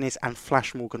Eddie Dennis and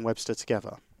Flash Morgan Webster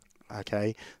together.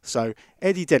 Okay, so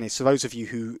Eddie Dennis, for those of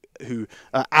you who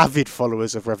are avid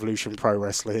followers of Revolution Pro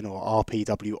Wrestling or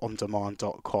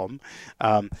RPWOnDemand.com,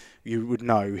 you would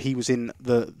know he was in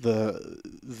the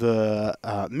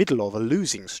middle of a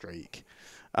losing streak.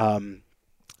 And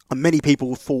many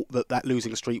people thought that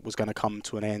losing streak was going to come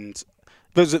to an end.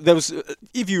 There was,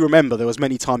 if you remember, there was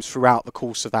many times throughout the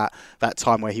course of that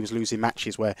time where he was losing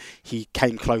matches where he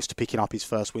came close to picking up his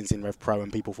first wins in Rev Pro,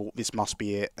 and people thought this must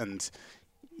be it, and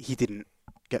he didn't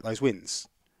get those wins.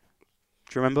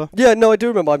 Do you remember? Yeah, no, I do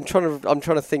remember. I'm trying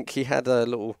to think. He had a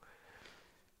little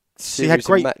series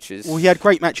of matches. Well, he had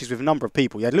great matches with a number of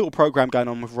people. He had a little program going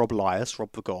on with Rob Elias,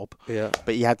 Rob the Gob. Yeah.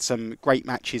 But he had some great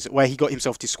matches where he got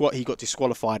himself he got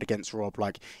disqualified against Rob.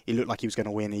 Like, he looked like he was going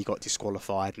to win. He got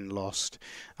disqualified and lost.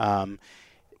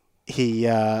 He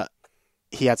had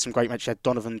some great matches. He had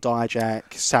Donovan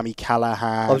Dijak, Sami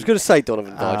Callihan. I was going to say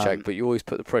Donovan Dijak, but you always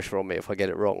put the pressure on me if I get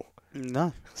it wrong.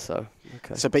 No. So,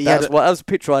 okay. So, but that was a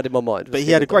picture I had in my mind. But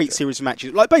he had a great series of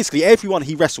matches. Like, basically, everyone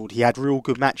he wrestled, he had real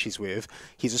good matches with.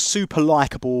 He's a super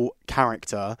likable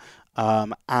character.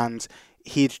 And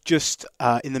he'd just,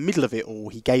 in the middle of it all,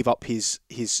 he gave up his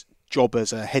job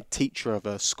as a head teacher of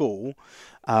a school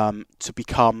to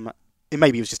become...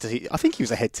 Maybe he was just I think he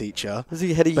was a head teacher. Was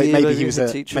he head of year? Maybe he was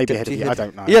a teacher. Maybe head of year. I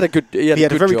don't know. He had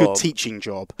a very job. good teaching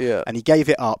job. Yeah. And he gave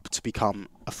it up to become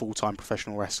a full-time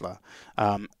professional wrestler.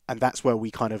 And that's where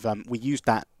we kind of we used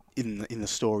that in the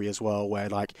story as well, where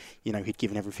like, you know, he'd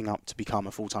given everything up to become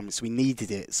a full-time, so he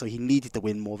needed it. So he needed the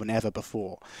win more than ever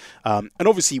before. And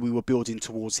obviously we were building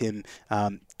towards him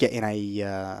getting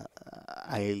a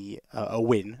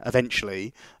win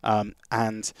eventually.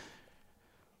 And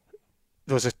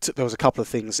there was a couple of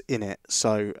things in it.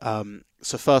 So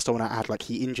first I want to add, like,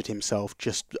 he injured himself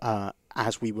just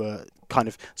as we were kind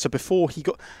of... So before he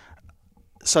got...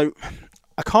 So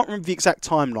I can't remember the exact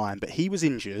timeline, but he was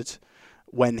injured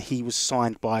when he was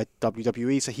signed by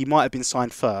WWE. So he might have been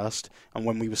signed first, and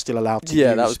when we were still allowed to use...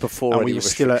 Yeah, that was before and we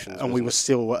were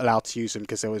still allowed to use him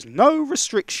because there was no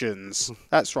restrictions.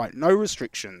 That's right, no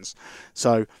restrictions.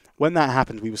 So when that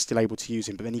happened, we were still able to use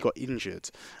him, but then he got injured.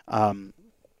 And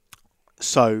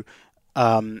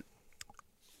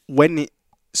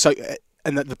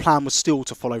the plan was still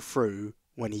to follow through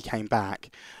when he came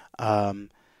back,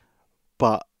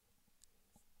 but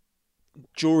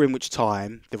during which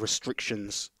time the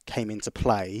restrictions came into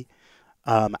play,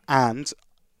 and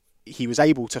he was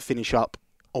able to finish up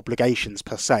obligations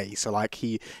per se. So like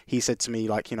he said to me,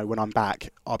 like, you know, when I'm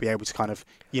back, I'll be able to kind of,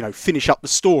 you know, finish up the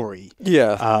story.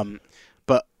 Yeah.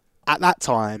 But at that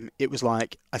time, it was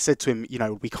like I said to him, you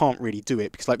know, we can't really do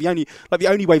it because the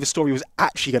only way the story was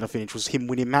actually going to finish was him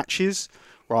winning matches,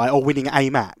 right, or winning a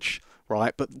match,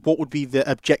 right. But what would be the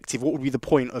objective? What would be the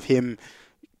point of him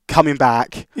coming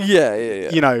back? Yeah.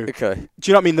 You know, okay.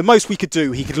 Do you know what I mean? The most we could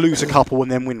do, he could lose a couple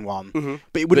and then win one,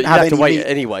 but it wouldn't have any to wait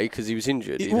anyway because he was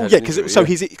injured. He's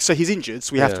injured,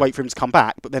 so we have to wait for him to come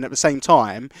back. But then at the same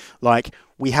time, like,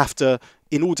 we have to.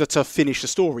 In order to finish the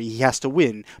story, he has to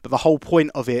win. But the whole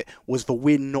point of it was the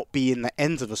win not being the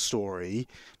end of the story.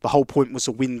 The whole point was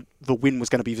the win was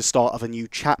going to be the start of a new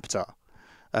chapter.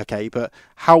 Okay, but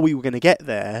how we were going to get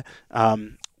there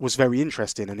was very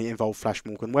interesting, and it involved Flash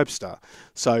Morgan Webster.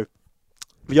 So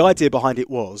the idea behind it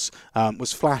was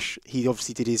Flash. He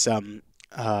obviously did his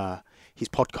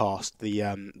podcast,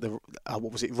 the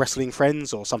what was it, Wrestling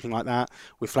Friends or something like that,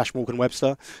 with Flash Morgan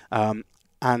Webster.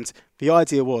 And the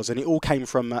idea was, and it all came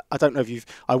from, I don't know if you've,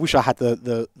 I wish I had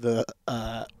the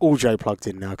audio plugged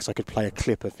in now because I could play a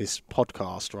clip of this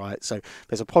podcast, right? So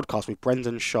there's a podcast with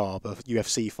Brendan Schaub of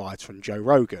UFC Fights from Joe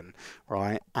Rogan,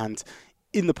 right? And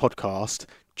in the podcast,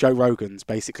 Joe Rogan's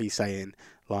basically saying,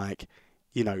 like,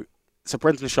 you know, so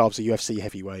Brendan Schaub's a UFC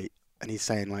heavyweight, and he's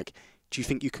saying, like, do you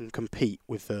think you can compete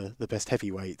with the best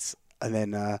heavyweights? And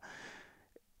then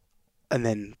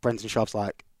Brendan Schaub's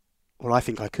like, well, I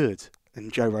think I could.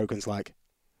 And Joe Rogan's like,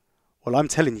 well, I'm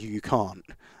telling you can't.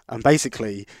 And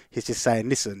basically, he's just saying,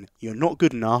 listen, you're not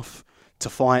good enough to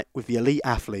fight with the elite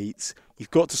athletes.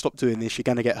 You've got to stop doing this. You're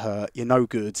going to get hurt. You're no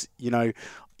good. You know,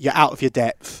 you're out of your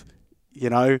depth, you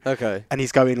know? Okay. And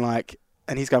he's going,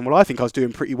 well, I think I was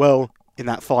doing pretty well in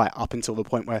that fight up until the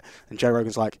point where, and Joe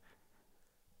Rogan's like,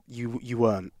 you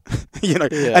weren't, you know?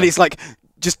 Yeah. And it's like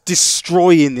just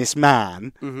destroying this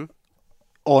man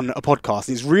on a podcast.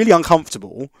 It's really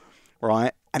uncomfortable.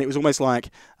 Right, and it was almost like,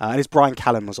 and his Brian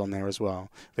Callen was on there as well,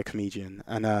 the comedian,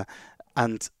 and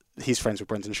he's friends with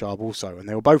Brendan Schaub also, and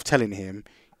they were both telling him,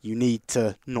 you need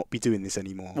to not be doing this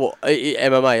anymore. What,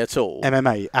 MMA at all?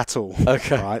 MMA at all.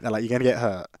 Okay. Right, they're like, you're going to get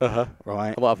hurt. Right.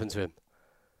 And what happened to him?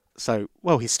 So,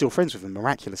 well, he's still friends with him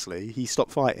miraculously. He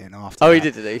stopped fighting after. Oh, that.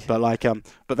 He did he? But like,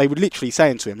 but they were literally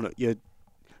saying to him, look, you're.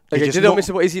 Okay, did not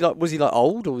miss? What is he like? Was he like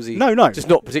old, or was he? No, just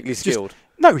not particularly skilled.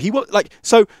 No, he was like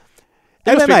so.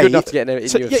 He must be good enough to get in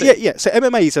UFC. Yeah. So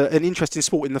MMA is an interesting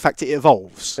sport in the fact it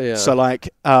evolves. Yeah. So like,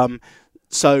 how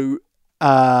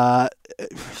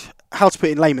to put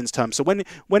it in layman's terms. So when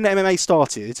MMA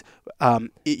started,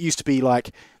 it used to be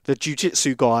like the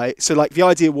jiu-jitsu guy. So like the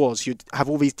idea was you'd have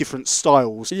all these different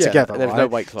styles together. And there was no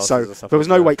weight classes. So there was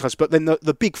no weight class. But then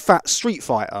the big fat street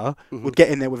fighter would get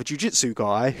in there with a jiu-jitsu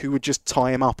guy who would just tie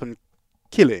him up and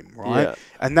kill him, right? Yeah.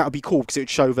 And that would be cool because it would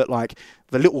show that like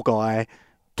the little guy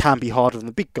can be harder than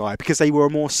the big guy because they were a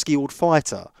more skilled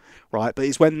fighter, right? But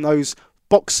it's when those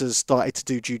boxers started to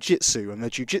do jiu-jitsu and the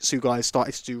jiu-jitsu guys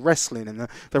started to do wrestling and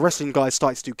the wrestling guys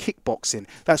started to do kickboxing.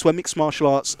 That's where mixed martial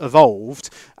arts evolved,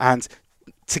 and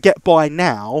to get by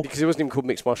now... Because it wasn't even called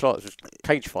mixed martial arts, it was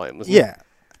cage fighting, wasn't it?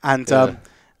 Yeah.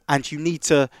 And you need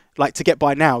to, like, to get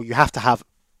by now, you have to have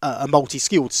a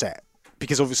multi-skilled set.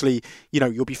 Because obviously, you know,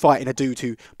 you'll be fighting a dude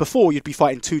who, before you'd be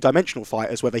fighting two-dimensional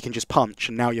fighters where they can just punch,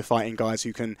 and now you're fighting guys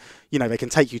who can, you know, they can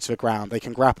take you to the ground, they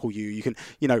can grapple you, you can,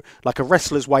 you know, like a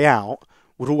wrestler's way out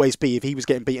would always be if he was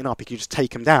getting beaten up, he could just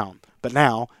take him down. But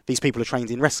now these people are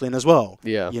trained in wrestling as well.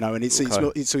 Yeah. You know, and it's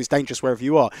dangerous wherever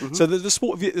you are. So the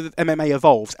sport of MMA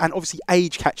evolves, and obviously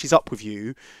age catches up with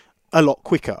you a lot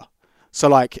quicker. So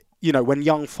like, you know, when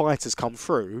young fighters come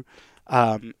through,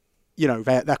 you know,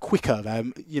 they're quicker.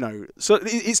 You know, so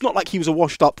it's not like he was a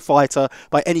washed-up fighter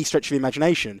by any stretch of the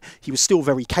imagination. He was still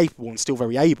very capable and still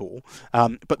very able.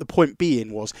 But the point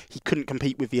being was he couldn't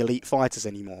compete with the elite fighters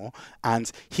anymore.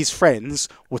 And his friends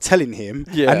were telling him,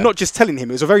 and not just telling him,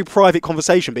 it was a very private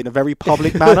conversation, but in a very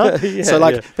public manner. So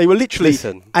like they were literally,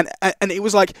 and it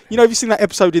was like, you know, have you seen that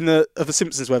episode of The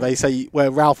Simpsons where they say, where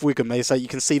Ralph Wiggum, they say you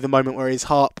can see the moment where his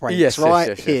heart breaks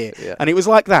here, and it was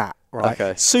like that.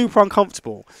 Right, super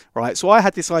uncomfortable. Right, so I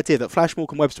had this idea that Flash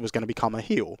Morgan Webster was going to become a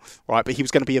heel, right, but he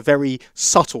was going to be a very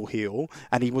subtle heel,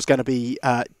 and he was going to be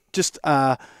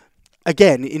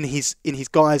again in his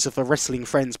guise of a Wrestling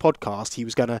Friends podcast, he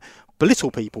was going to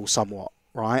belittle people somewhat,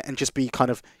 right, and just be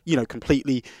kind of, you know,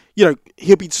 completely, you know,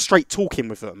 he'll be straight talking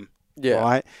with them.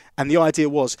 Right, and the idea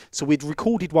was, so we'd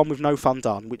recorded one with No Fun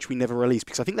Done, which we never released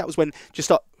because I think that was when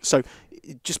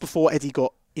just before Eddie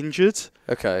got injured.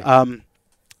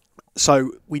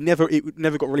 So it never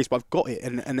got released, but I've got it,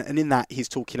 and in that he's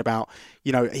talking about,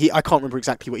 you know, I can't remember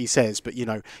exactly what he says, but you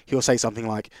know, he'll say something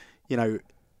like, you know,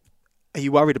 are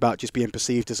you worried about just being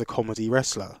perceived as a comedy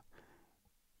wrestler?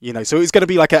 You know, so it's going to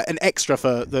be like an extra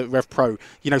for the Rev Pro.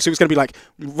 You know, so it's going to be like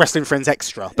Wrestling Friends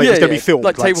extra, but it's going to be filmed,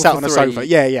 like sat on a sofa.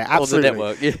 Yeah, absolutely. On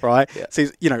the network, right? Yeah. So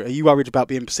you know, are you worried about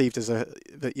being perceived as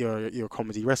that you're a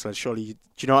comedy wrestler? Surely, do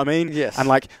you know what I mean? Yes.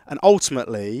 And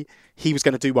ultimately, he was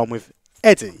going to do one with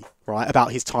Eddie, right,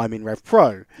 about his time in Rev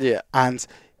Pro. Yeah. And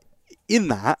in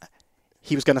that,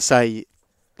 he was going to say,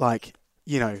 like,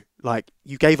 you know, like,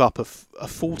 you gave up a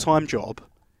full-time job,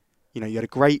 you know, you had a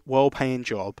great, well-paying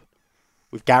job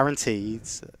with guaranteed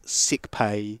sick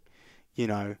pay, you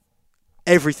know,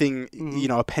 everything, you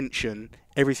know, a pension,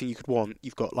 everything you could want.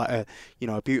 You've got, like, a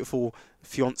beautiful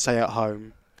fiancé at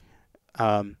home,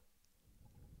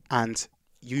 and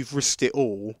you've risked it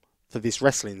all for this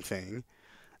wrestling thing.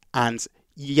 And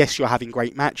yes, you're having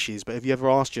great matches, but have you ever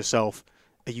asked yourself,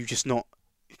 are you just not,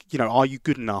 you know, are you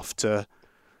good enough to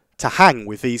hang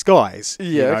with these guys? Yeah,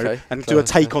 you know, okay. And do a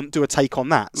take on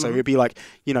that. So it'd be like,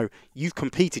 you know, you've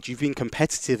been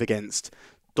competitive against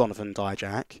Donovan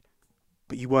Dijak,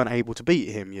 but you weren't able to beat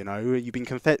him. You know, you've been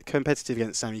competitive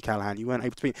against Sami Callihan, you weren't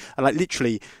able to beat him, and like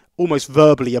literally almost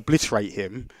verbally obliterate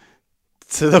him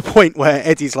to the point where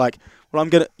Eddie's like, well, I'm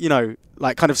gonna, you know,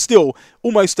 like kind of still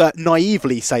almost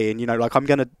naively saying, you know, like I'm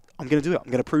gonna do it. I'm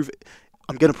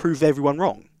gonna prove everyone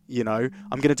wrong. You know,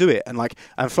 I'm gonna do it. And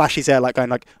Flash is there, like going,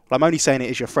 like, well, I'm only saying it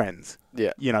as your friend.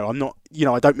 Yeah. You know, I'm not. You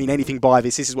know, I don't mean anything by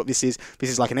this. This is what this is. This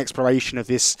is like an exploration of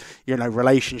this, you know,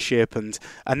 relationship, and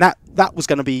that was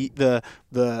going to be the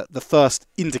first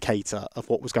indicator of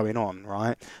what was going on,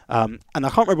 right? And I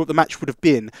can't remember what the match would have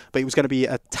been, but it was going to be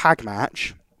a tag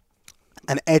match.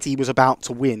 And Eddie was about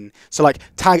to win. So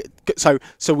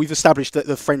so we've established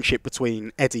the friendship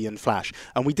between Eddie and Flash,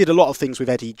 and we did a lot of things with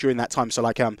Eddie during that time.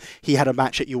 So he had a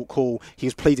match at York Hall. He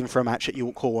was pleading for a match at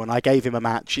York Hall, and I gave him a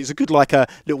match. It's a good like a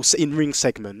little in-ring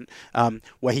segment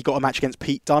where he got a match against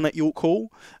Pete Dunne at York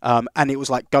Hall, and it was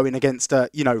like going against a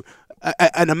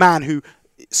man who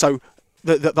so.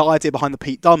 The idea behind the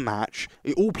Pete Dunne match,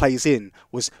 it all plays in,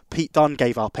 was Pete Dunne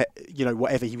gave up, you know,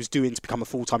 whatever he was doing to become a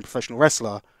full-time professional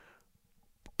wrestler.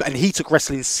 And he took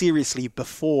wrestling seriously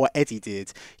before Eddie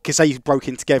did, because they broke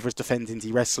in together as Defend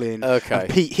Indie Wrestling. Okay. And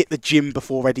Pete hit the gym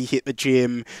before Eddie hit the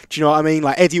gym. Do you know what I mean?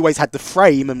 Like, Eddie always had the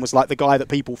frame and was like the guy that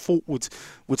people thought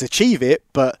would achieve it,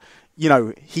 but, you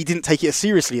know, he didn't take it as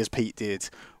seriously as Pete did,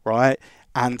 right?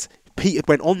 And Pete had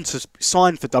went on to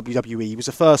sign for WWE. He was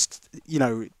the first, you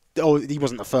know, or he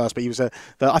wasn't the first, but he was I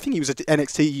think he was a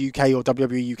NXT UK or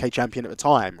WWE UK champion at the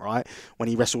time, right? When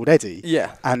he wrestled Eddie.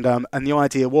 Yeah. And the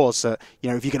idea was that, you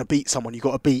know, if you're going to beat someone, you've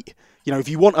got to beat, you know, if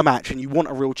you want a match and you want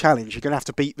a real challenge, you're going to have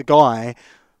to beat the guy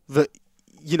that,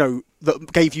 you know,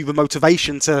 that gave you the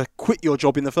motivation to quit your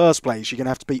job in the first place. You're going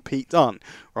to have to beat Pete Dunne,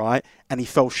 right? And he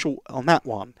fell short on that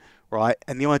one, right?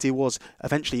 And the idea was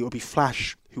eventually it would be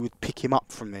Flash who would pick him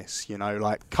up from this, you know,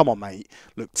 like, come on, mate,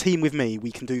 look, team with me, we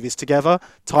can do this together,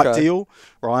 type deal,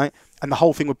 right? And the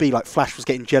whole thing would be like Flash was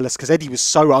getting jealous because Eddie was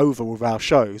so over with our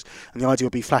shows, and the idea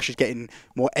would be Flash is getting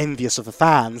more envious of the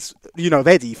fans, you know, of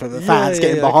Eddie, for the fans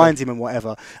getting behind him and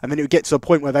whatever. And then it would get to a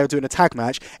point where they were doing a tag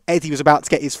match, Eddie was about to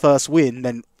get his first win,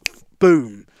 then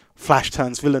boom, Flash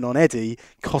turns villain on Eddie,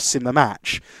 costs him the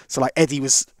match. So like Eddie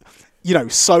was,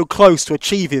 so close to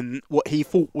achieving what he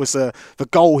thought was the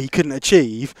goal he couldn't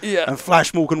achieve. Yeah. And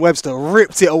Flash Morgan Webster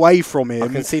ripped it away from him. I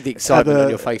can see the excitement on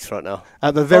your face right now.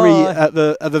 At the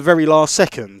very last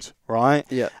second, right?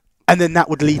 Yeah. And then that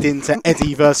would lead into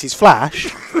Eddie versus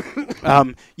Flash,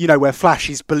 where Flash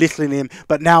is belittling him.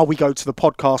 But now we go to the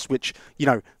podcast, which,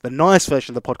 the nice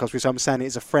version of the podcast, which I'm saying it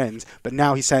as a friend, but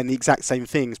now he's saying the exact same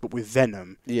things, but with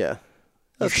Venom. Yeah.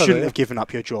 You shouldn't have given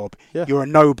up your job. Yeah. You're a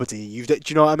nobody. Do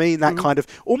you know what I mean? That kind of,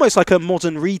 almost like a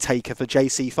modern retake of the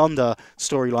JC Thunder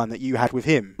storyline that you had with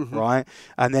him, right?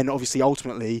 And then obviously,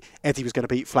 ultimately, Eddie was going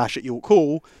to beat Flash at York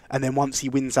Hall. And then once he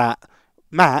wins that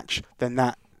match, then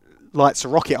that lights a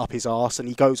rocket up his arse and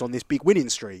he goes on this big winning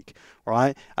streak,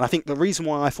 right? And I think the reason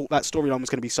why I thought that storyline was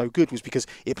going to be so good was because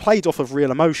it played off of real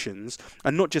emotions,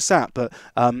 and not just that, but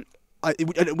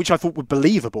which I thought were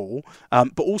believable,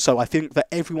 but also I think that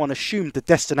everyone assumed the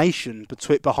destination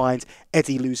behind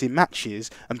Eddie losing matches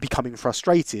and becoming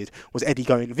frustrated was Eddie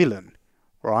going villain,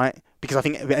 right? Because I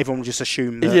think everyone just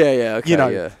assumed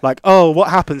that, like, oh, what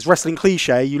happens? Wrestling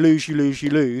cliche, you lose.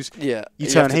 Yeah. You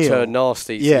turn heel. Turn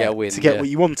nasty to get a win. To get what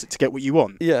you want, to get what you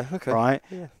want. Yeah, okay. Right?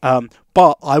 Yeah.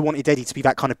 But I wanted Eddie to be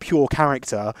that kind of pure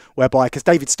character whereby, because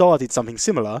David Starr did something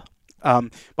similar,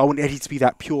 but I wanted Eddie to be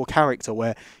that pure character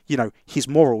where, his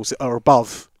morals are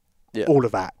above all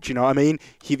of that. Do you know what I mean?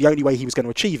 The only way he was going to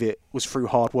achieve it was through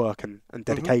hard work and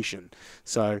dedication.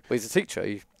 So, well, he's a teacher.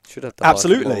 He should have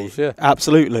absolutely,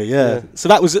 yeah. So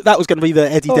that was going to be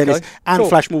the Eddie Dennis and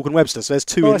Flash Morgan Webster. So there's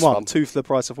two in one, two for the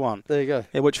price of one. There you go.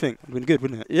 Yeah, what do you think? It'd been good,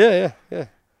 wouldn't it? Yeah. I'm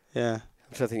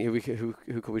trying to think who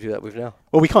could we do that with now?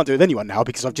 Well, we can't do it with anyone now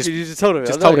because I've just told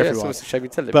everyone. everyone. It's a shame you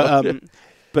tell it.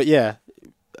 But yeah,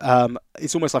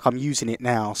 it's almost like I'm using it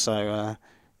now. So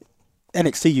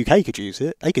NXT UK could use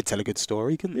it. They could tell a good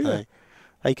story, couldn't they?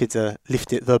 They could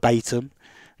lift it verbatim.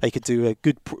 They could do a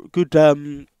good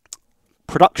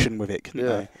production with it, couldn't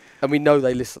they? And we know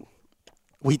they listen.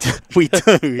 We do,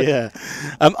 yeah.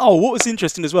 What was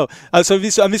interesting as well. So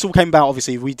this all came about.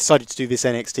 Obviously, we decided to do this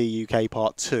NXT UK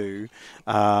Part 2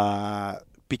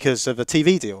 because of a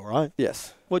TV deal, right?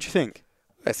 Yes. What do you think?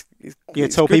 You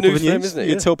tell people the news. Them, isn't it?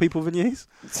 You tell people the news.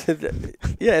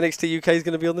 Yeah, NXT UK is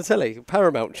going to be on the telly,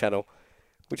 Paramount Channel,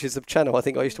 which is the channel I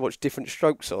think I used to watch Different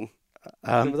Strokes on.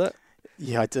 Remember that?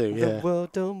 Yeah, I do. Yeah. The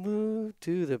world don't move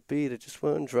to the beat of just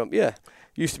one drum. Yeah,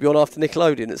 used to be on after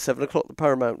Nickelodeon at 7:00, the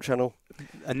Paramount Channel.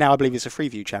 And now I believe it's a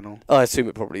Freeview channel. I assume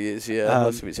it probably is. Yeah, I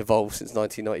assume it's evolved since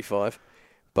 1995.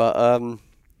 But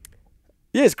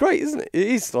yeah, it's great, isn't it? It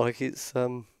is like it's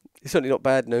certainly not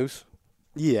bad news.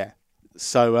 Yeah.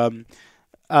 So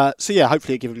yeah,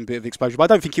 hopefully it'll give them a bit of exposure, but I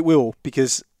don't think it will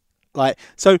because,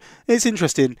 so it's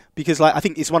interesting because, I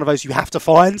think it's one of those you have to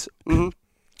find. Mm-hmm.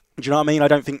 Do you know what I mean? I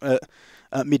don't think that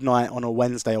at midnight on a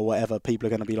Wednesday or whatever, people are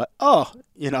going to be like,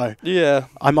 yeah,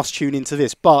 I must tune into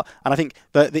this. And I think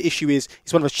the issue is,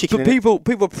 it's one of those chicken. But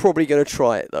people are probably going to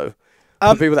try it though.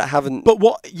 For people that haven't. But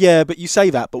you say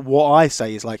that. But what I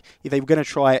say is, if they were going to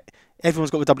try it,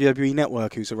 everyone's got the WWE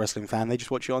Network who's a wrestling fan. They just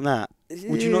watch it on that. Yeah.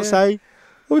 Would you not say? I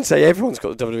wouldn't say everyone's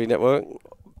got the WWE Network.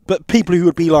 But people who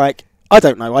would be like, I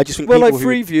don't know. I just think people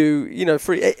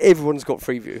Freeview, everyone's got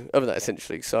Freeview of that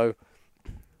essentially. So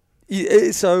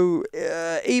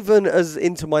even as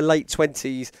into my late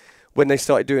 20s, when they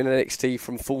started doing NXT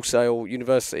from Full Sail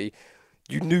University,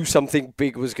 you knew something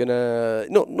big was gonna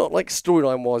not like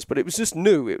storyline wise, but it was just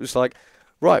new. It was like,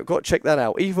 right, I've got to check that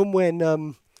out. Even when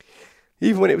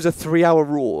it was a 3-hour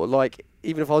Raw,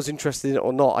 even if I was interested in it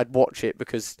or not, I'd watch it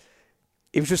because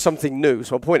it was just something new.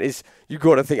 So my point is, you've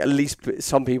got to think at least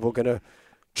some people are going to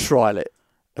trial it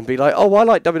and be like, oh, I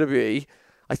like WWE.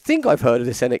 I think I've heard of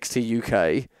this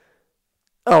NXT UK.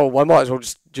 Oh, I might as well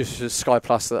just Sky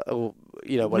Plus that, or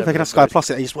whatever. Well, if they can have Sky Plus,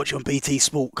 they just watch it on BT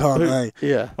Sport, can't they?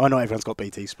 Yeah. I know everyone's got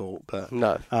BT Sport, but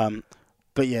no.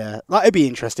 But yeah, it'd be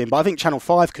interesting. But I think Channel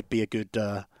 5 could be a good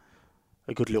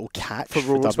little catch for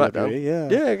Raw and SmackDown.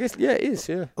 Yeah, I guess. Yeah, it is.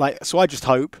 Yeah. So I just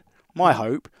hope. My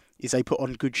hope is they put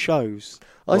on good shows.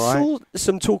 I saw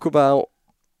some talk about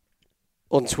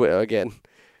on Twitter again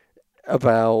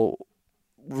about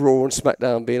Raw and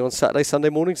SmackDown being on Saturday, Sunday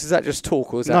mornings. Is that just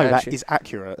talk, or is that actually? That is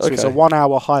accurate. So it's a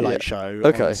 1-hour highlight show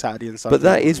on Saturday and Sunday. But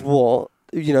that is what,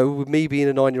 with me being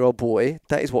a 9-year-old boy,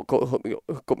 that is what got me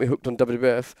hooked on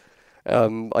WWF.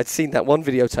 I'd seen that one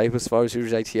videotape as far as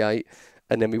Series 88,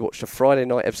 and then we watched a Friday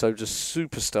night episode of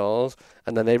Superstars,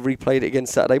 and then they replayed it again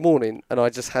Saturday morning, and I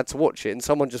just had to watch it. And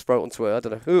someone just wrote on Twitter, I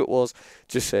don't know who it was,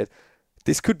 just said,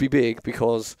 this could be big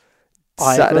because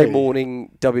Saturday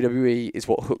morning WWE is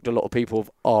what hooked a lot of people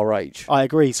of our age. I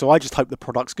agree. So I just hope the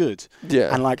product's good.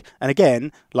 Yeah. And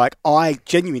again, I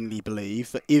genuinely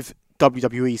believe that if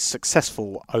WWE is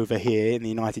successful over here in the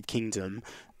United Kingdom,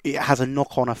 it has a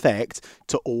knock-on effect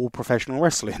to all professional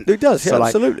wrestling. It does, yeah,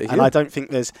 absolutely. And I don't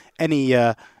think there's any...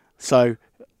 I'm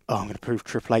going to prove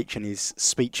Triple H in his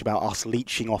speech about us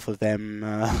leeching off of them...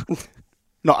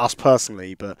 not us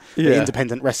personally, but the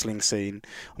independent wrestling scene.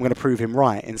 I'm going to prove him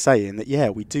right in saying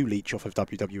that, we do leech off of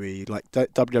WWE. Like,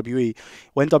 WWE...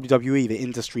 When WWE, the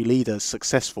industry leader, is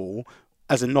successful,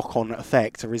 as a knock-on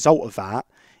effect, a result of that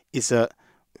is that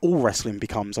all wrestling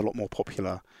becomes a lot more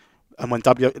popular. And when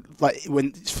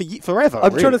forever.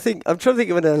 I'm trying to think of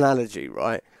an analogy,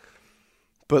 right?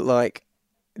 But like,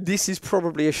 this is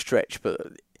probably a stretch. But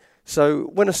so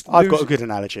when I've got a good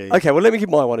analogy. Okay, well let me give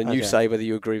my one, and you say whether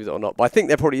you agree with it or not. But I think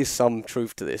there probably is some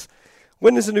truth to this.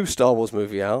 When there's a new Star Wars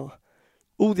movie out,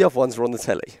 all the other ones are on the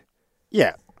telly.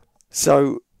 Yeah.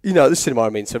 So the cinema. I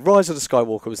mean, so Rise of the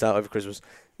Skywalker was out over Christmas.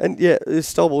 And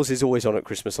Star Wars is always on at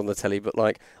Christmas on the telly, but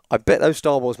I bet those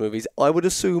Star Wars movies, I would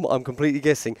assume, I'm completely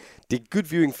guessing, did good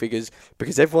viewing figures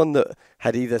because everyone that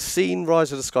had either seen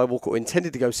Rise of the Skywalker or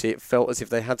intended to go see it felt as if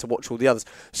they had to watch all the others.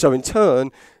 So in turn,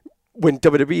 when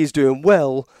WWE is doing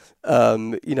well,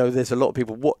 there's a lot of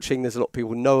people watching, there's a lot of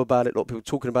people know about it, a lot of people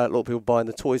talking about it, a lot of people buying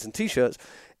the toys and T-shirts.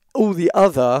 All the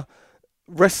other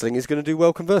wrestling is going to do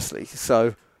well conversely.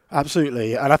 So...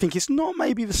 Absolutely, and I think it's not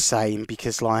maybe the same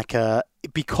because I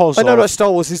know Star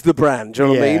Wars is the brand, do you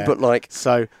know what I mean? But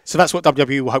so that's what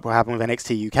WWE will hope will happen with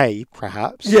NXT UK,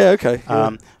 perhaps. Yeah, okay.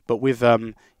 But with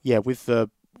the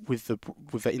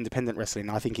independent wrestling,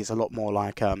 I think it's a lot more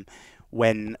like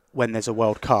when there's a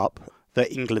World Cup that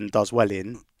England does well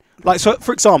in. So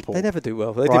for example, they never do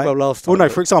well. They did well last time. Well, no,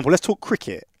 for example, let's talk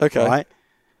cricket. Okay. Right?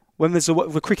 When there's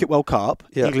the Cricket World Cup,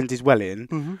 England is well in.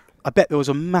 Mm-hmm. I bet there was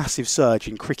a massive surge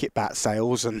in cricket bat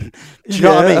sales, and do you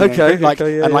know what I mean?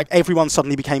 Okay, everyone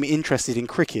suddenly became interested in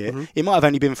cricket. Mm-hmm. It might have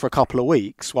only been for a couple of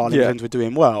weeks while England were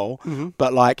doing well,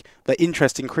 but the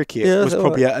interest in cricket was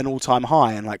probably at an all-time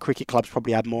high, and cricket clubs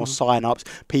probably had more sign-ups.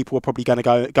 People were probably going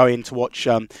to go in to watch,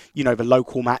 the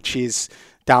local matches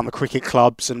down the cricket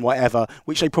clubs and whatever,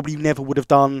 which they probably never would have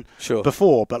done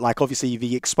before. But obviously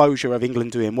the exposure of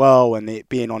England doing well and it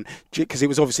being on, because it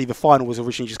was obviously the final was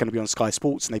originally just going to be on Sky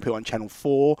Sports and they put it on Channel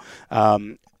 4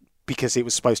 because it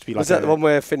was supposed to be Was that the one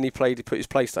where Finley put his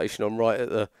PlayStation on right at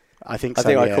the... I think so. I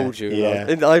think I called you. Yeah.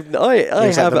 And I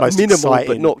have a minimal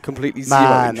but not completely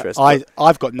zero interest.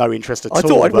 I've got no interest at all. I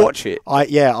thought I'd watch it.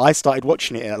 I started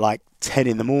watching it at 10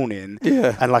 in the morning.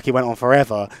 Yeah. And it went on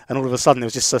forever. And all of a sudden there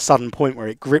was just a sudden point where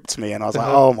it gripped me and I was like,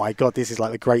 oh my God, this is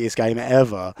the greatest game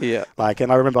ever. Yeah.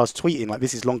 And I remember I was tweeting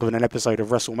this is longer than an episode of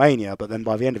WrestleMania, but then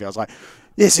by the end of it I was like,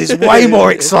 this is way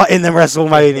more exciting than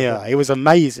WrestleMania. It was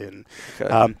amazing.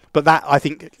 Okay. But that, I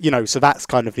think, so that's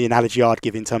kind of the analogy I'd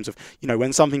give in terms of,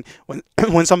 when something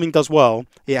does well,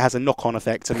 it has a knock-on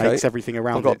effect and makes everything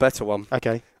around it. I've got a better one.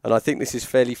 Okay. And I think this is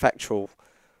fairly factual.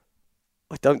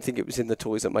 I don't think it was in the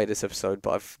toys that made this episode, but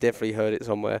I've definitely heard it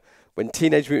somewhere. When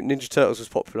Teenage Mutant Ninja Turtles was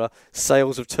popular,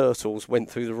 sales of turtles went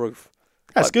through the roof.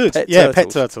 That's good. Pet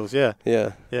turtles, yeah.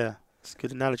 Yeah. Yeah. It's a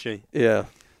good analogy. Yeah.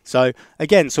 So,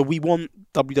 again, we want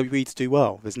WWE to do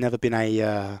well. There's never been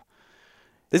a...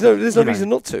 There's no reason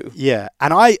not to. Yeah.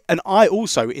 And I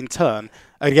also, in turn...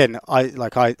 Again,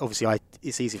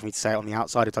 it's easy for me to say it on the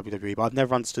outside of WWE, but I've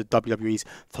never understood WWE's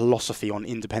philosophy on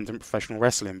independent professional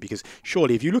wrestling because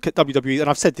surely if you look at WWE, and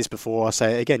I've said this before, I'll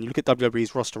say it again, you look at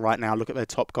WWE's roster right now, look at their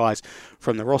top guys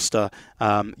from the roster,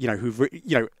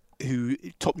 who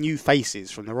top new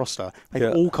faces from the roster,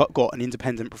 they've all got an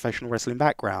independent professional wrestling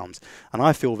background. And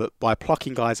I feel that by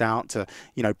plucking guys out to,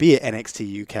 be it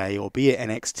NXT UK or be it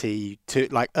NXT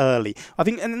to early, I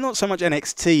think, and not so much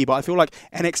NXT, but I feel like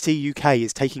NXT UK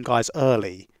is taking guys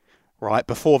early, right,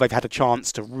 before they've had a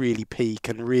chance to really peak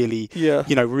and really,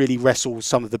 really wrestle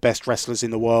some of the best wrestlers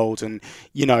in the world and,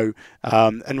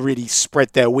 and really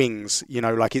spread their wings,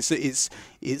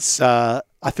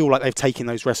 I feel like they've taken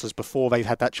those wrestlers before they've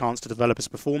had that chance to develop as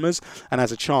performers, and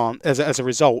as a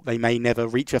result, they may never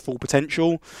reach their full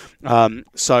potential.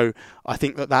 So I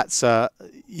think that's I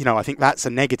think that's a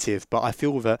negative. But I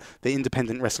feel that the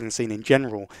independent wrestling scene in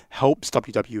general helps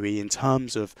WWE in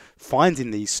terms of finding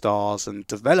these stars and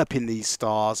developing these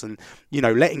stars, and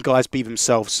letting guys be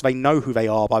themselves so they know who they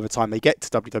are by the time they get to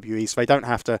WWE, so they don't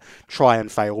have to try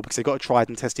and fail because they've got a tried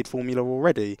and tested formula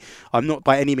already. I'm not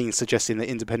by any means suggesting that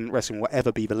independent wrestling will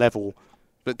ever be the level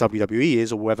that WWE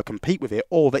is or will ever compete with it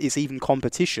or that it's even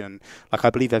competition. I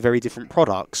believe they're very different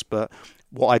products, but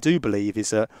what I do believe is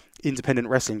that independent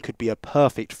wrestling could be a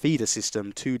perfect feeder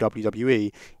system to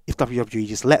WWE if WWE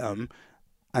just let them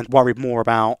and worried more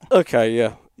about... Okay,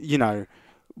 yeah. You know,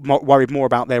 worried more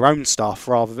about their own stuff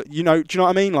rather than... You know, do you know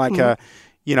what I mean? Like,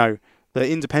 you know, the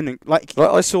independent... Like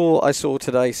I saw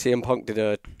today CM Punk did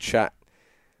a chat.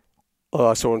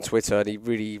 I saw on Twitter, and he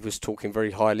really was talking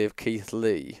very highly of Keith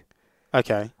Lee.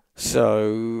 Okay.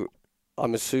 So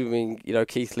I'm assuming, you know,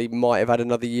 Keith Lee might have had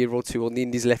another year or two on the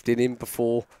indies left in him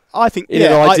before. I think in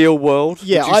an ideal world.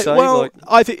 Yeah,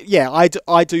 I think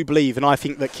I do believe, and I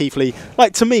think that Keith Lee,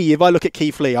 like, to me, if I look at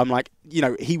Keith Lee, I'm like, you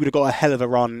know, he would have got a hell of a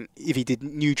run if he did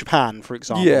New Japan, for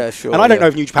example. Yeah, sure. And I don't know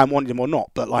if New Japan wanted him or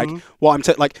not, but like,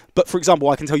 but for example,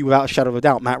 I can tell you without a shadow of a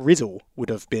doubt, Matt Riddle would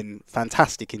have been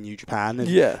fantastic in New Japan,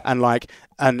 and like,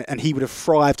 and he would have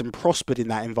thrived and prospered in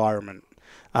that environment,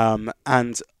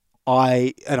 and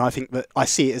I think that I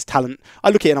see it as talent. I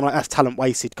look at it and I'm like, that's talent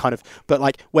wasted, kind of. But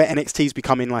like, where NXT's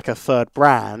becoming like a third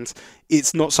brand,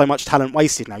 it's not so much talent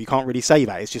wasted now. You can't really say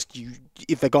that. It's just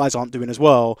if the guys aren't doing as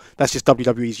well, that's just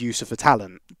WWE's use of the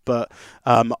talent. But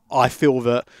I feel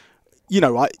that, you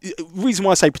know, the reason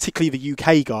why I say particularly the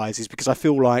UK guys is because I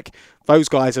feel like those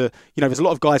guys are, you know, there's a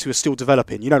lot of guys who are still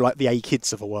developing. You know, like the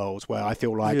A-Kids of the world, where I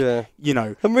feel like, you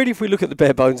know, and really, if we look at the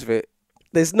bare bones of it,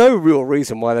 there's no real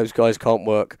reason why those guys can't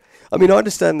work. I mean, I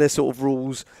understand their sort of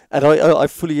rules, and I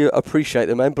fully appreciate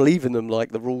them and believe in them,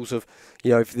 like the rules of,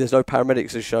 you know, if there's no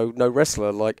paramedics to show, no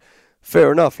wrestler, like,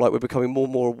 fair enough, like, we're becoming more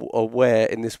and more aware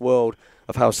in this world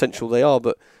of how essential they are,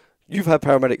 but you've had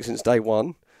paramedics since day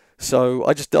one, so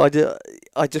I just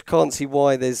can't see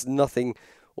why there's nothing,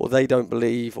 or they don't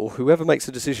believe, or whoever makes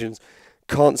the decisions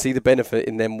can't see the benefit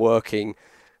in them working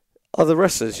other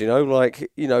wrestlers, you know, like,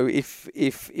 you know, if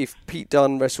Pete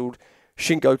Dunne wrestled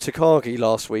Shingo Takagi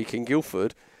last week in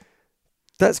Guildford,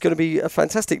 that's going to be a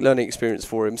fantastic learning experience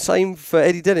for him. Same for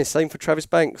Eddie Dennis, same for Travis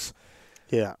Banks.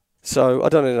 Yeah. So I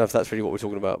don't know if that's really what we're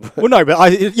talking about. Well, no, but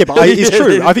it's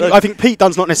true. I think Pete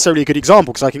Dunne's not necessarily a good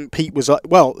example because I think Pete was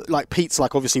Pete's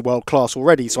like obviously world class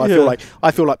already. So I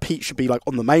feel like Pete should be like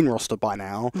on the main roster by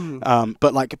now.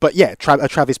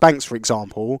 Travis Banks, for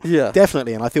example,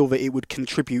 definitely, and I feel that it would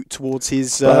contribute towards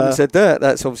his. But having said that,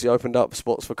 that's obviously opened up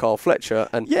spots for Carl Fletcher,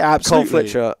 and absolutely. Carl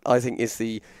Fletcher, I think, is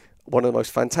one of the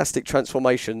most fantastic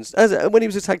transformations when he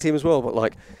was a tag team as well. But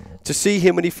like to see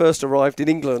him when he first arrived in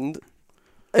England.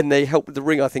 And they helped with the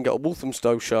ring, I think, at a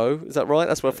Walthamstow show. Is that right?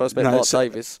 That's where I first met Mark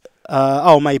Davis.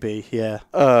 Maybe, yeah.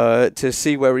 To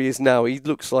see where he is now, he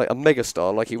looks like a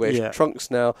megastar. Like he wears trunks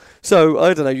now. So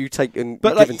I don't know. You take and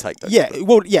give and take.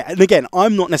 And again,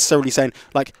 I'm not necessarily saying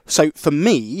like. So for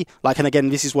me, like, and again,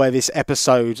 this is where this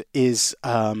episode is.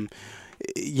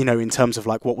 You know, in terms of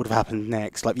like what would have happened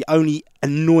next, like the only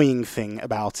annoying thing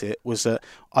about it was that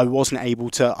I wasn't able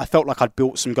to. I felt like I'd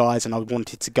built some guys and I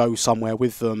wanted to go somewhere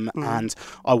with them, and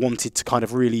I wanted to kind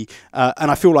of really. And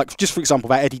I feel like, just for example,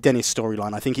 that Eddie Dennis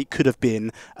storyline, I think it could have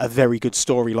been a very good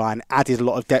storyline, added a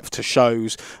lot of depth to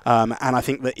shows, and I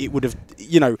think that it would have,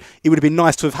 you know, it would have been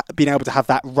nice to have been able to have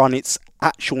that run its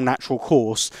actual natural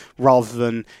course rather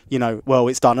than, you know, well,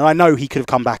 it's done. And I know he could have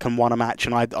come back and won a match,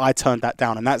 and I turned that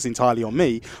down, and that's entirely on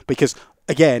me because.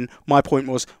 Again, my point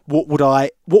was, what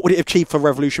would it achieve for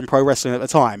Revolution Pro Wrestling at the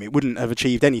time? It wouldn't have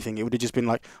achieved anything. It would have just been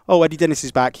like, oh, Eddie Dennis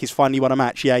is back. He's finally won a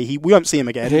match. Yeah, we won't see him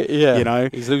again. You know,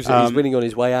 he's losing. He's winning on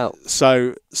his way out.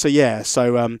 So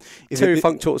Terry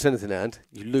Funk taught us anything, and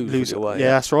you lose your way.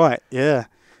 Yeah, that's right. Yeah.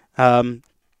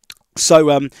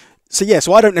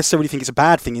 So I don't necessarily think it's a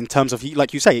bad thing in terms of,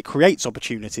 like you say, it creates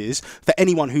opportunities for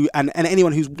anyone who and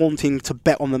anyone who's wanting to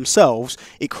bet on themselves.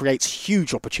 It creates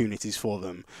huge opportunities for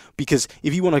them because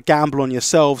if you want to gamble on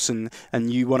yourselves and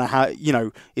you want to have, you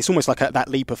know, it's almost like that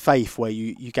leap of faith where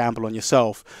you gamble on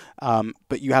yourself,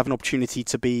 but you have an opportunity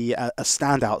to be a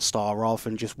standout star rather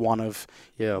than just one of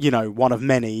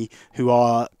many who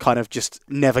are kind of just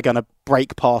never going to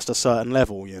break past a certain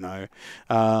level, you know.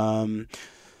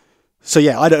 So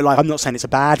yeah, I'm not saying it's a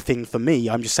bad thing for me.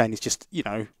 I'm just saying it's just, you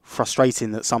know,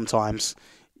 frustrating that sometimes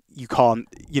you can't,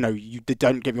 you know, you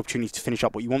don't get the opportunity to finish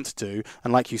up what you want to do.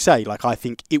 And like you say, like, I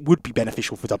think it would be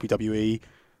beneficial for WWE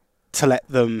to let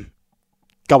them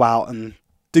go out and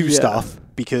do stuff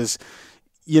because,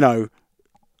 you know,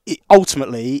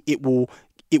 ultimately it will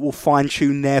fine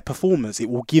tune their performers.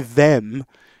 It will give them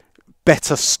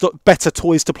better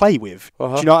toys to play with. Do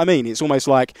you know what I mean? It's almost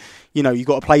like, you know, you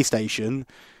got a PlayStation.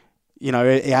 You know,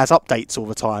 it has updates all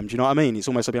the time. Do you know what I mean? It's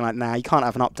almost like being like, nah, you can't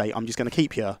have an update. I'm just going to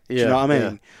keep you. Do you know what I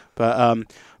mean? Yeah.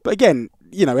 But again,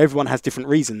 you know, everyone has different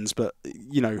reasons, but,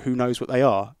 you know, who knows what they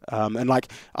are. And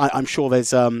like, I'm sure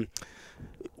there's,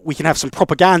 we can have some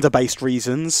propaganda-based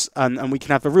reasons, and we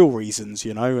can have the real reasons,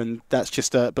 you know, and that's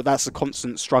just but that's a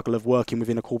constant struggle of working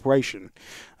within a corporation.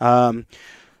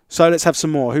 So let's have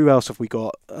some more. Who else have we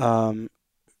got?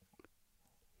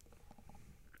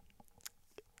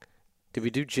 Did we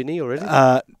do Ginny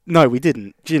already? No, we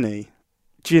didn't. Ginny,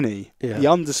 yeah. The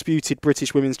undisputed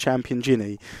British women's champion,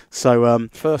 Ginny. So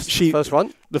first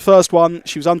one. The first one,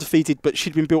 she was undefeated, but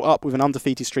she'd been built up with an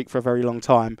undefeated streak for a very long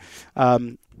time.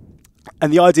 And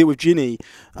the idea with Ginny,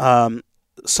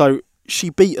 so she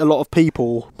beat a lot of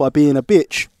people by being a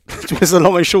bitch. Was the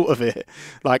long and short of it,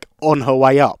 like on her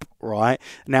way up, right?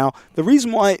 Now, the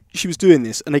reason why she was doing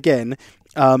this, and again,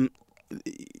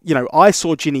 you know, I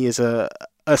saw Ginny as a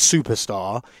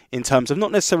superstar in terms of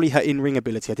not necessarily her in-ring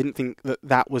ability. I didn't think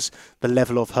that was the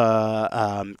level of her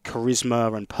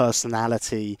charisma and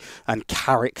personality and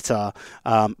character,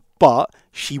 but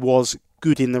she was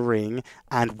good in the ring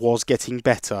and was getting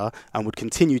better and would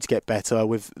continue to get better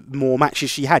with more matches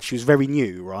she had. She was very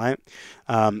new, right?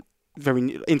 Very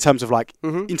new, in terms of like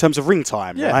in terms of ring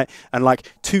time, right? And like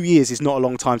 2 years is not a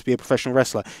long time to be a professional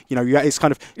wrestler. You know, it's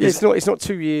kind of it's not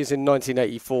 2 years in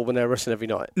 1984 when they're wrestling every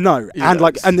night. No,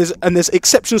 and there's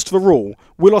exceptions to the rule.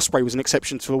 Will Ospreay was an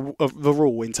exception to the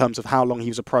rule in terms of how long he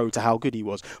was a pro to how good he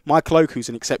was. Michael Oku's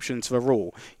an exception to the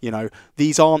rule. You know,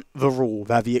 these aren't the rule;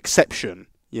 they're the exception.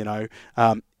 You know,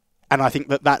 and I think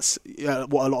that's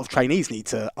what a lot of trainees need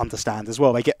to understand as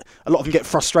well. A lot of them get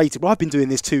frustrated. Well, I've been doing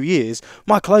this 2 years.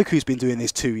 Michael Oku's been doing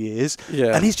this 2 years,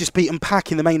 and he's just beaten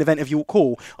Pac in the main event of York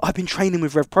Hall. I've been training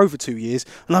with Rev Pro for 2 years,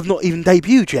 and I've not even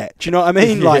debuted yet. Do you know what I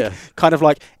mean? Like, kind of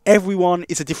like everyone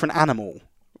is a different animal,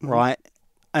 right?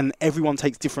 And everyone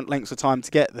takes different lengths of time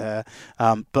to get there,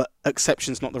 but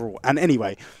exception's not the rule. And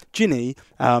anyway, Ginny,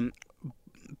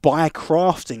 by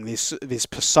crafting this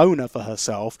persona for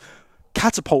herself,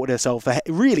 catapulted herself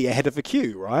really ahead of the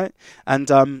queue, right?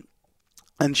 And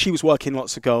she was working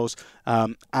lots of girls,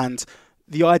 and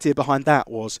the idea behind that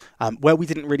was where we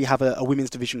didn't really have a women's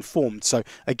division formed. So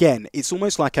again, it's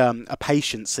almost like a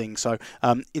patience thing. So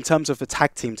in terms of the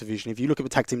tag team division, if you look at the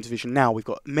tag team division now, we've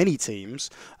got many teams,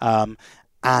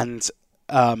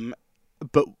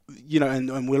 but, you know,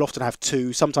 and we'll often have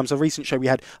two. Sometimes a recent show we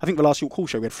had, I think the last York Hall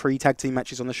show, we had 3 tag team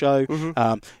matches on the show.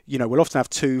 You know, we'll often have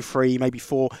 2, 3, maybe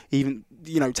 4, even,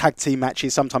 you know, tag team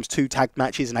matches, sometimes 2 tag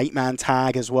matches, an 8-man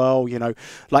tag as well, you know,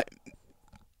 like,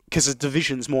 because the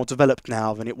division's more developed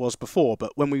now than it was before.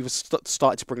 But when we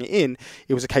started to bring it in,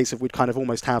 it was a case of we'd kind of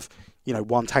almost have, you know,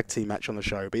 1 tag team match on the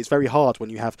show. But it's very hard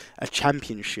when you have a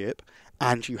championship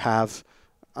and you have...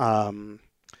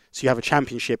 So you have a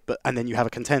championship, and then you have a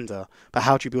contender. But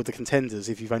how do you build the contenders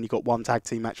if you've only got 1 tag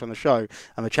team match on the show,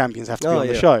 and the champions have to be on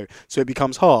the show? So it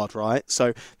becomes hard, right?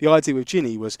 So the idea with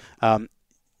Ginny was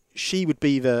she would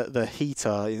be the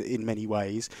heater in many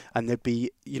ways, and there'd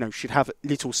be, you know, she'd have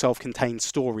little self-contained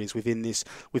stories within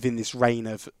this reign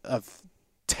of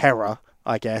terror,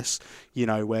 I guess. You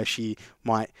know, where she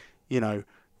might, you know,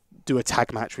 do a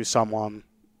tag match with someone,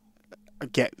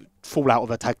 fall out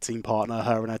with her tag team partner,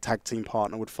 her and her tag team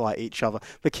partner would fight each other.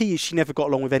 The key is she never got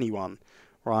along with anyone,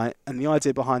 right? And the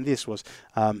idea behind this was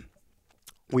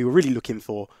we were really looking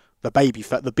for the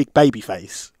big baby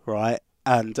face, right?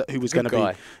 And who was going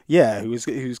to be,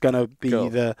 who's going to be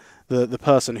the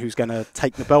person who's going to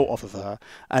take the belt off of her.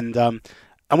 And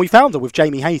we found her with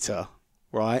Jamie Hayter,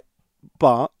 right?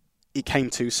 But it came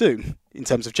too soon in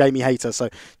terms of Jamie Hayter. So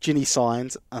Ginny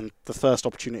signed, and the first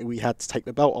opportunity we had to take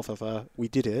the belt off of her, we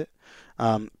did it.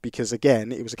 Because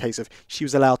again, it was a case of she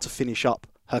was allowed to finish up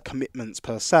her commitments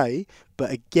per se,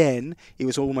 but again, it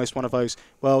was almost one of those,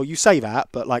 well, you say that,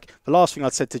 but like the last thing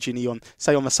I'd said to Ginny on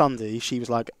the Sunday, she was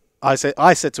like, I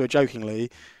said to her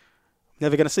jokingly,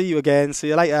 never going to see you again, see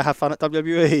you later, have fun at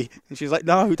WWE. And she was like,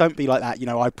 no, don't be like that. You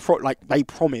know, they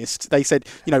promised, they said,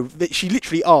 you know, she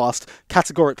literally asked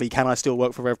categorically, can I still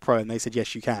work for Rev Pro? And they said,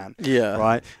 yes, you can. Yeah.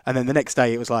 Right. And then the next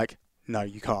day it was like, no,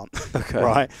 you can't. Okay.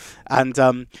 Right.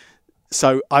 And,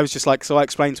 so I was just like, so I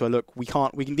explained to her, look, we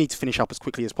need to finish up as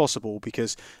quickly as possible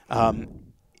because,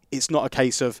 it's not a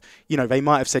case of, you know, they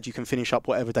might have said you can finish up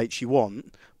whatever dates you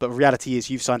want, but the reality is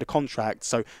you've signed a contract.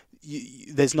 So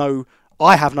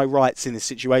I have no rights in this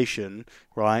situation,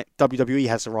 right? WWE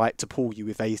has the right to pull you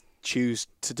if they choose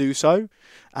to do so.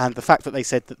 And the fact that they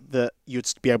said that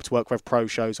you'd be able to work with pro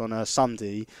shows on a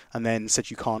Sunday and then said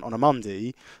you can't on a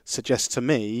Monday suggests to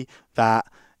me that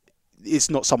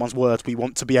it's not someone's word we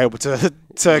want to be able to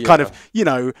kind of, you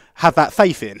know, have that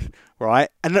faith in, right?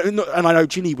 And I know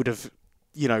Ginny would have,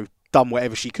 you know, done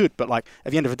whatever she could, but like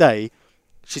at the end of the day,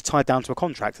 she's tied down to a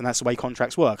contract, and that's the way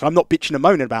contracts work. And I'm not bitching and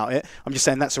moaning about it. I'm just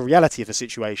saying that's a reality of the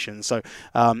situation. So,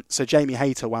 so Jamie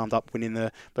Hayter wound up winning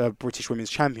the British Women's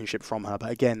Championship from her,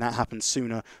 but again, that happened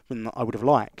sooner than I would have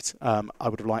liked. I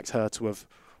would have liked her to have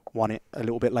won it a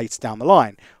little bit later down the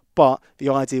line. But the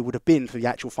idea would have been for the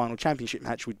actual final championship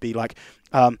match would be like,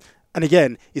 and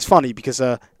again, it's funny because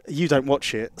you don't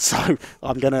watch it, so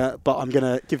I'm gonna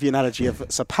give you an analogy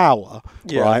of Power,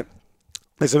 right?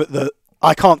 There's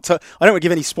I don't want to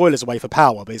give any spoilers away for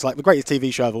Power, but it's like the greatest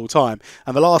TV show of all time.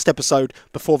 And the last episode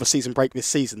before the season break this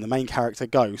season, the main character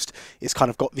Ghost is kind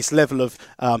of got this level of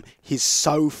he's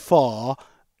so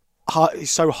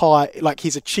high, like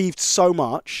he's achieved so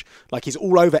much, like he's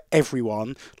all over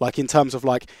everyone, like in terms of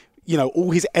like, you know, all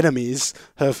his enemies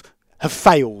have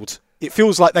failed. It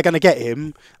feels like they're going to get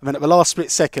him, and then at the last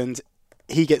split second,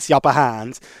 he gets the upper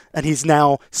hand, and he's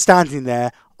now standing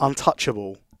there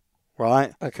untouchable,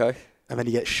 right? Okay. And then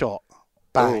he gets shot.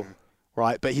 Bang. Ooh.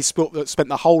 Right? But he spent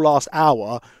the whole last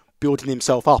hour building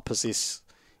himself up as this,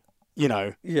 you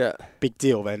know, big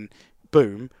deal. Then,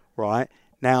 boom, right?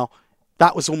 Now,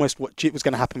 that was almost what was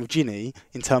going to happen with Ginny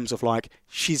in terms of, like,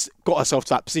 she's got herself to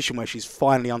that position where she's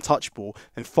finally untouchable,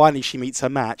 and finally she meets her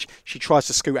match. She tries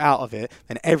to scoot out of it,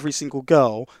 and every single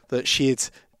girl that she had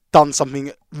done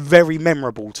something very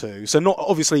memorable to. So not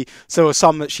obviously, so there were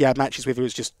some that she had matches with, it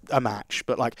was just a match,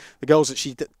 but like the girls that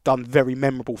she'd done very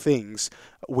memorable things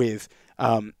with,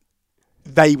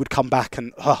 they would come back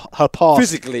and her past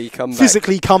physically come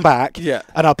back,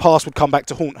 and her past would come back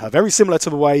to haunt her. Very similar to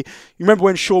the way you remember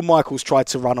when Shawn Michaels tried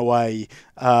to run away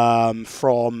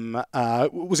from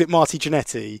was it Marty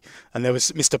Jannetty, and there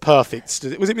was Mr. Perfect.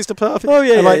 Was it Mr. Perfect? Oh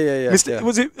yeah, like, yeah.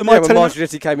 Was it? When Marty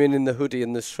Jannetty came in the hoodie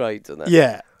and the shades and that.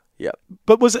 Yeah. Yeah,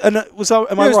 but am I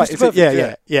right? Mr. Perfect,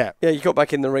 yeah. Yeah, you got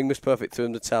back in the ring, Mr. Perfect, to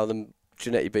him to tell them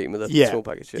Jannetty beat him with a small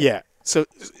package. Yeah, so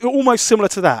almost similar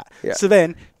to that. Yeah. So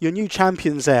then your new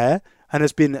champion's there and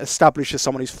has been established as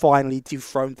someone who's finally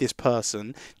dethroned this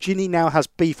person. Ginny now has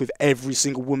beef with every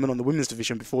single woman on the women's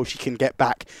division before she can get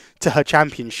back to her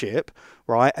championship,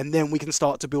 right? And then we can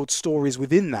start to build stories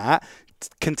within that,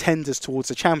 contenders towards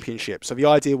the championship. So the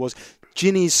idea was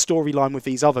Ginny's storyline with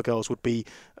these other girls would be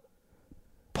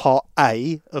Part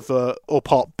A or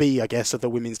Part B, I guess, of the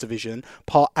women's division.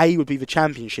 Part A would be the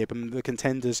championship and the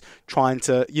contenders trying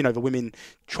to, you know, the women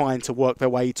trying to work their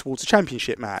way towards a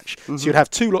championship match. Mm-hmm. So you'd have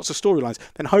two lots of storylines.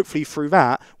 Then hopefully through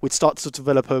that, we'd start to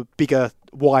develop a bigger,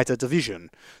 wider division.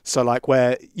 So like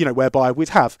whereby we'd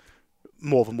have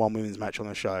more than one women's match on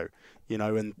the show. You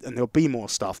know, and there'll be more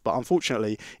stuff. But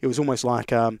unfortunately, it was almost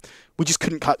like we just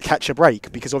couldn't catch a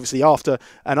break because obviously after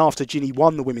Ginny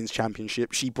won the women's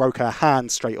championship, she broke her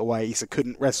hand straight away, so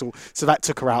couldn't wrestle. So that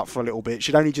took her out for a little bit.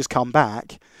 She'd only just come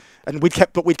back, and we'd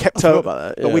kept her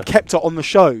on the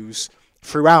shows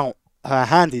throughout her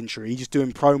hand injury, just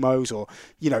doing promos or,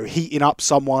 you know, heating up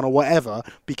someone or whatever,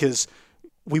 because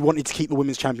we wanted to keep the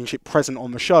women's championship present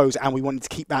on the shows, and we wanted to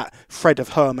keep that thread of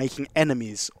her making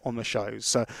enemies on the shows.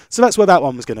 So that's where that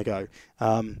one was going to go.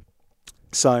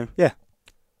 So yeah.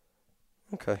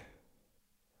 Okay.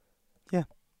 Yeah.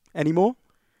 Any more?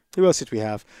 Who else did we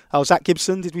have? Oh, Zach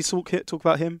Gibson. Did we talk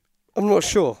about him? I'm not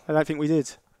sure. I don't think we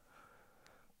did.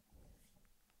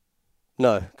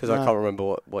 No, because I can't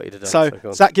remember what he did. So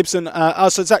Zach Gibson.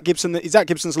 Zach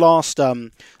Gibson's last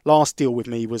deal with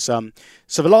me was so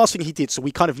the last thing he did. So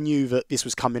we kind of knew that this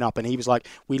was coming up, and he was like,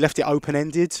 we left it open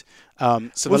ended.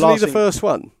 So wasn't he the first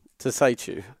one to say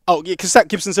to you? Oh yeah, because Zach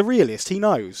Gibson's a realist. He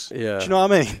knows. Yeah. Do you know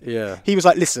what I mean? Yeah. He was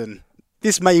like, listen,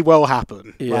 this may well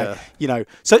happen. Yeah. Like, you know.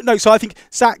 So I think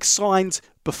Zach signed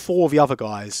before the other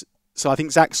guys. So I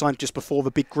think Zach signed just before the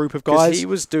big group of guys. He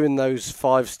was doing those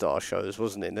 5-star shows,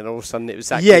 wasn't he? And then all of a sudden it was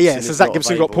Zach Gibson. Yeah. So Zach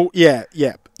Gibson got pulled. Yeah.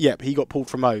 He got pulled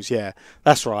from those. Yeah,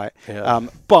 that's right. Yeah.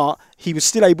 But he was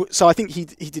still able. So I think he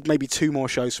did maybe 2 more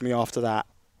shows for me after that,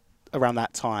 around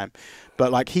that time.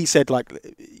 But like he said, like,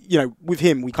 you know, with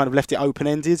him we kind of left it open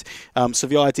ended. So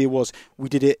the idea was we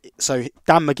did it. So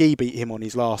Dan McGee beat him on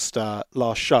his last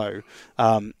show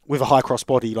with a high cross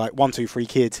body, like 1 2 3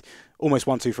 Kid. Almost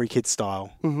 1 2 3 Kid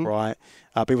style, mm-hmm. right?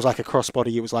 But it was like a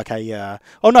crossbody. It was like a.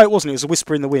 Oh no, it wasn't. It was a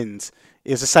Whisper in the Wind.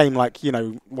 It was the same, like, you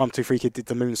know, 1 2 3 Kid did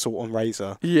the moonsault on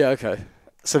Razor. Yeah, okay.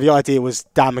 So the idea was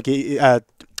Dan McGee,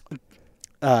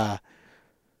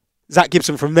 Zach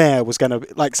Gibson from there was going to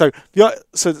like so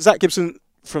Zach Gibson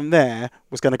from there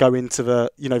was going to go into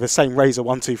the, you know, the same Razor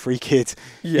 1 2 3 Kid.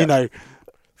 Yeah. You know.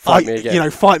 Fight me again. You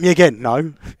know, fight me again.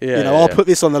 No. Yeah, you know, I'll put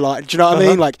this on the line. Do you know what I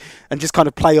mean? Like, and just kind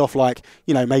of play off, like,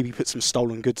 you know, maybe put some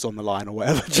stolen goods on the line or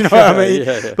whatever. Do you know what I mean?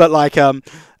 Yeah. But like,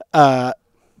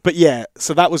 but yeah,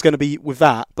 so that was going to be with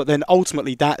that. But then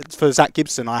ultimately, that for Zach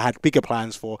Gibson, I had bigger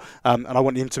plans for, and I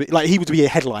wanted him to be like he would be a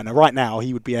headliner. Right now,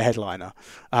 he would be a headliner.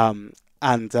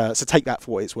 So take that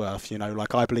for what it's worth.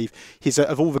 Like I believe he's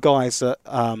of all the guys that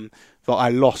I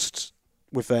lost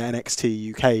with the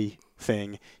NXT UK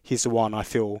thing, he's the one I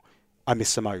feel I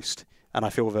miss the most, and I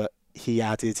feel that he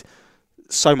added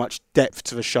so much depth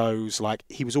to the shows. Like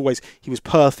he was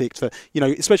perfect for,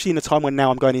 especially in a time when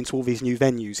now I'm going into all these new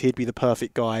venues, he'd be the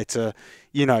perfect guy to,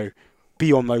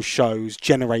 be on those shows,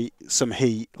 generate some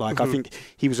heat. Like I think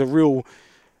he was a real,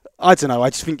 I don't know, I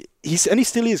just think he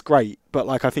still is great, but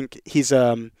like I think he's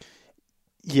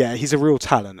he's a real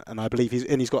talent, and I believe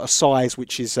he's got a size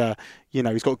which is,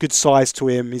 he's got a good size to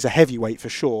him. He's a heavyweight for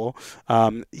sure.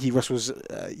 He wrestles,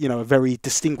 a very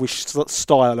distinguished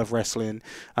style of wrestling,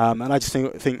 and I just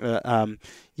think that,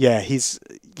 he's,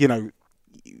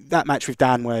 that match with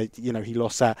Dan where he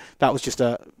lost that was just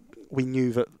we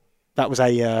knew that was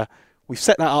we've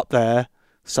set that up there.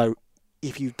 So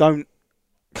if you don't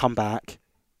come back,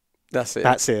 that's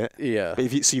it. Yeah.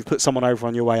 But you've put someone over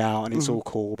on your way out, and it's all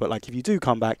cool. But like, if you do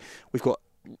come back, we've got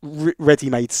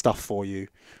ready-made stuff for you,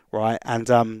 right? And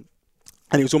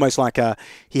it was almost like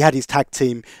he had his tag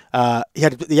team. He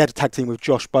had a tag team with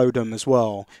Josh Bodum as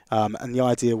well. And the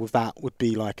idea with that would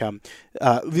be like,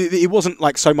 it wasn't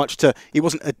like so much it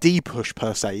wasn't a D push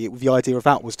per se. The idea of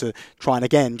that was to try and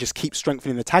again just keep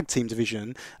strengthening the tag team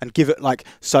division and give it like,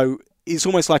 so it's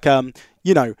almost like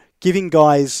giving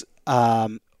guys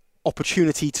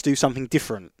opportunity to do something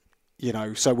different,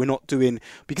 so we're not doing,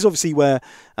 because obviously where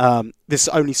there's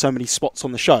only so many spots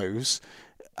on the shows,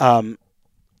 I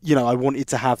wanted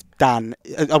to have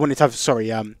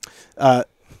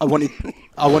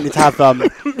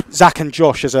Zach and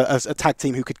Josh as a tag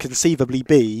team who could conceivably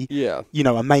be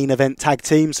a main event tag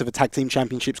team, so the tag team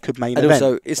championships could main event. And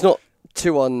also it's not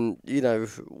too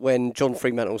when John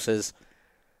Fremantle says,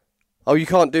 oh, you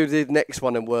can't do the next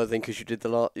one in Worthing because you did the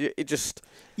last. It just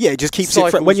keeps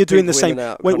it when you're doing the same.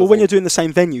 When you're doing the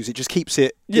same venues, it just keeps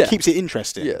it keeps it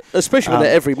interesting. Yeah, especially when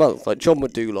they're every month. Like John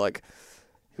would do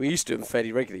we used to do them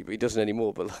fairly regularly, but he doesn't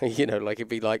anymore. But it'd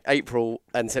be like April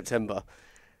and September.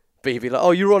 But he'd be like, oh,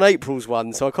 you're on April's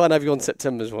one, so I can't have you on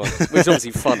September's one, which is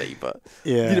obviously funny. But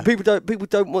people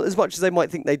don't want, as much as they might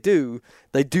think they do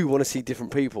want to see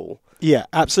different people. Yeah,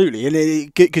 absolutely,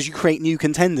 and because you create new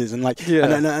contenders, and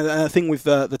and the thing with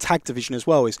the tag division as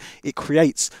well is it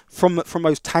creates from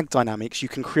those tag dynamics, you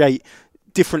can create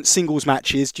different singles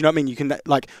matches. Do you know what I mean? You can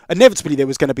inevitably there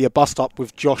was going to be a bust up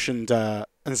with Josh and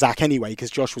Zach anyway, because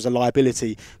Josh was a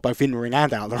liability both in the ring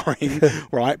and out of the ring,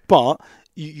 right? But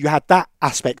you had that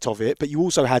aspect of it, but you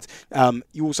also had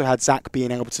Zach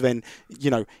being able to then,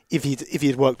 if he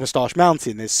had worked Moustache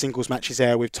Mountain, there's singles matches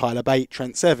there with Tyler Bate,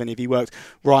 Trent Seven. If he worked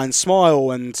Ryan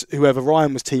Smile and whoever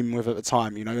Ryan was teaming with at the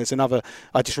time, there's another.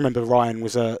 I just remember Ryan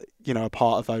was a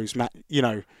part of those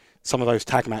some of those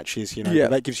tag matches,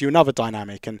 that gives you another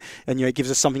dynamic, and it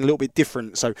gives us something a little bit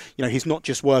different. So he's not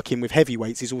just working with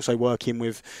heavyweights; he's also working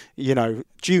with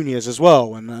juniors as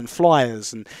well, and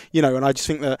flyers, and and I just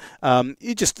think that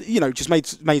it just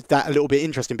made that a little bit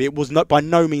interesting. But it was by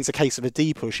no means a case of a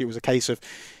D push. It was a case of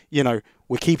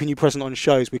we're keeping you present on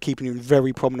shows, we're keeping you in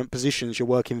very prominent positions, you're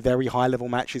working very high level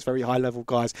matches, very high level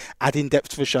guys, adding depth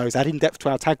to the shows, adding depth to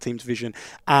our tag team division,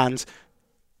 and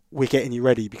we're getting you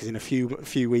ready because in a few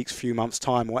weeks, few months'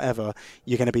 time, whatever,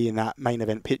 you're going to be in that main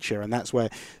event picture, and that's where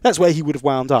he would have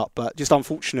wound up. But just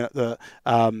unfortunate that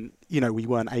we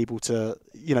weren't able to,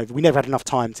 we never had enough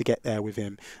time to get there with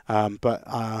him. But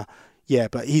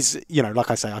he's,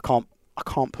 like I say, I can't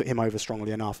put him over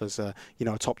strongly enough as a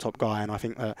top guy, and I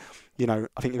think that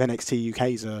I think if NXT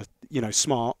UK's are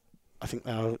smart, I think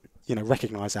they'll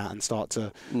recognise that and start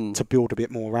to build a bit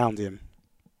more around him.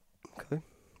 Okay,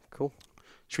 cool.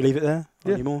 Should we leave it there?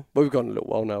 Yeah. Any more? Well, we've gone a little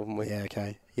while now, haven't we? Yeah,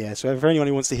 okay. Yeah, so if anyone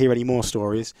who wants to hear any more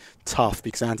stories, tough,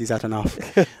 because Andy's had enough.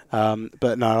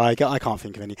 But no, I can't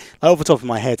think of any. Off the top of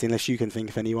my head, unless you can think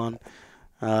of anyone.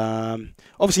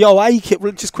 Obviously, A-Kid,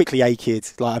 just quickly, A-Kid,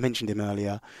 like I mentioned him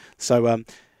earlier. So,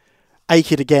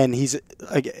 A-Kid, again, he's...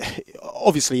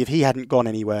 obviously, if he hadn't gone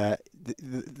anywhere,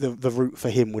 the route for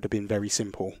him would have been very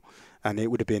simple. And it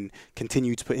would have been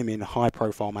continue to put him in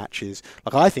high-profile matches.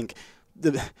 Like, I think...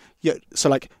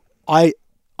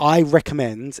 I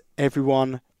recommend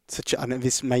everyone to and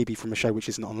this may be from a show which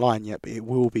isn't online yet, but it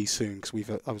will be soon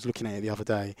because I was looking at it the other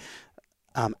day.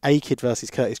 A-Kid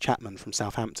versus Curtis Chapman from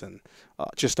Southampton,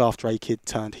 just after A-Kid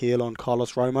turned heel on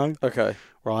Carlos Romo. Okay,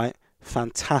 right,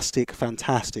 fantastic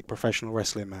professional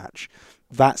wrestling match.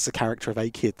 That's the character of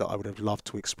A-Kid that I would have loved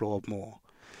to explore more.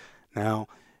 Now,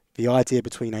 the idea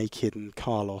between A-Kid and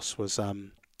Carlos was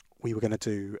we were going to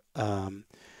do.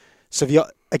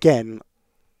 Again,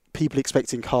 people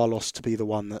expecting Carlos to be the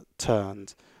one that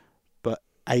turned, but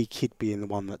A-Kid being the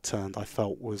one that turned, I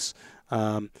felt was.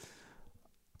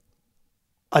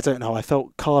 I don't know. I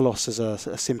felt Carlos as a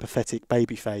sympathetic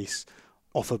babyface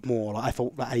offered more. Like, I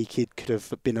thought that A-Kid could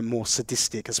have been a more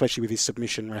sadistic, especially with his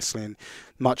submission wrestling,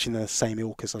 much in the same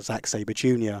ilk as Zack Sabre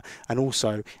Jr. And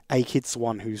also, A-Kid's the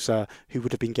one who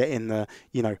would have been getting the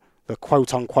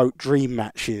quote unquote dream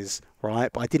matches, right?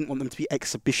 But I didn't want them to be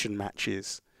exhibition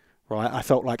matches, right? I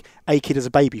felt like A-Kid as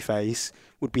a babyface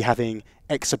would be having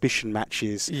exhibition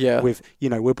matches with,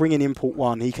 we're bringing Import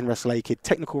 1, he can wrestle A-Kid,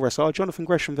 technical wrestler, Jonathan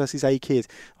Gresham versus A-Kid,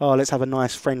 let's have a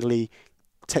nice friendly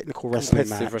technical wrestling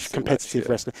competitive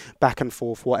wrestling, back and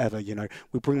forth, whatever,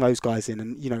 we bring those guys in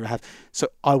and, so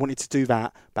I wanted to do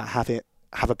that, but have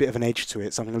a bit of an edge to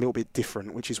it, something a little bit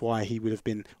different, which is why he would have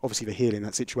been obviously the heel in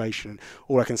that situation.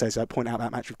 All I can say is I point out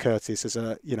that match with Curtis as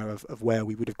of where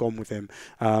we would have gone with him.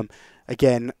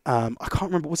 Again, I can't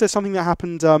remember, was there something that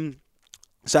happened?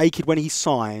 So A-Kid, when he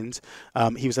signed,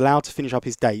 he was allowed to finish up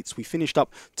his dates. We finished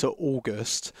up to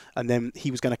August, and then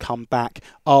he was going to come back.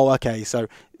 Oh, okay. So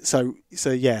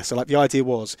like the idea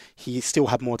was he still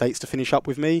had more dates to finish up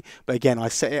with me, but again I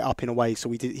set it up in a way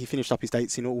so he finished up his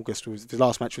dates in August. The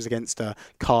last match was against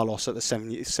Carlos at the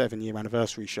 7-year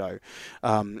anniversary show.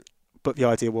 But the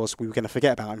idea was we were going to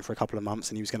forget about him for a couple of months,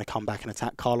 and he was going to come back and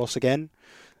attack Carlos again,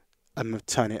 and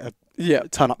turn up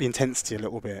the intensity a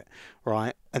little bit,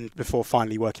 right? And before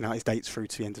finally working out his dates through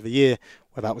to the end of the year,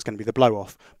 where that was going to be the blow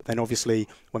off. But then obviously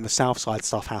when the Southside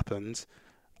stuff happened,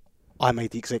 I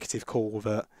made the executive call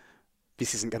that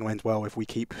this isn't going to end well if we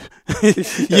keep,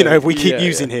 if we keep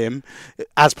using him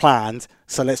as planned.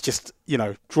 So let's just,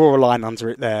 draw a line under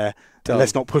it there. And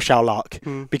let's not push our luck.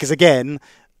 Because again,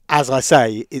 as I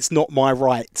say, it's not my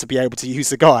right to be able to use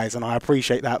the guys, and I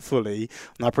appreciate that fully.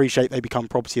 And I appreciate they become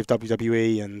property of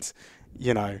WWE, and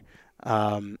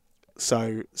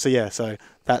so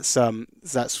that's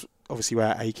obviously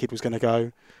where A-Kid was going to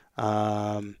go.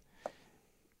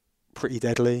 Pretty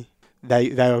Deadly.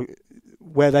 They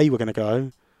where they were going to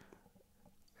go.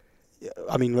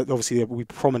 I mean, obviously we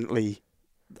prominently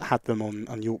had them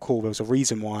on York Hall. There was a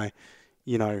reason why,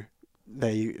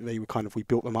 they were kind of, we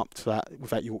built them up to that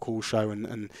with that York Hall show,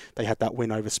 and they had that win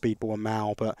over Speedball and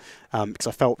Mal, but because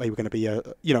I felt they were going to be a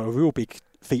real big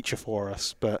feature for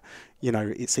us, but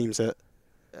it seems that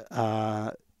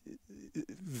I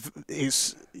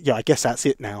guess that's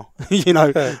it now.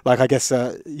 I guess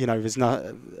there's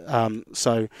no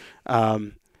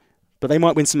but they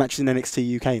might win some matches in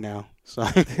NXT UK now, so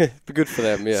be good for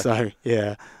them. Yeah. So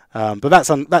yeah. But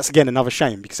that's again another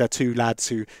shame, because they're two lads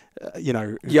who,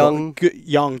 young,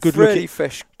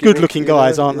 good-looking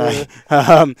guys, aren't they?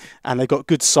 And they've got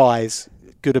good size,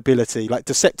 good ability, like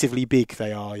deceptively big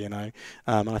they are, and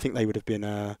I think they would have been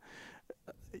a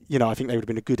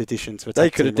good addition to a tag team. They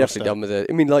could have definitely done with it.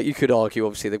 I mean, like, you could argue,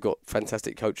 obviously they've got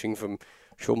fantastic coaching from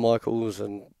Shawn Michaels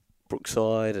and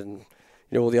Brookside and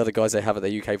all the other guys they have at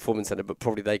their UK Performance Centre, but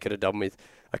probably they could have done with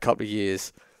a couple of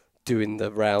years doing the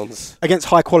rounds against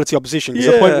high quality opposition.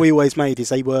 Because the point we always made is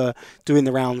they were doing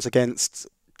the rounds against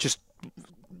just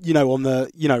on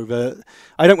the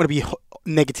I don't want to be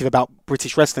negative about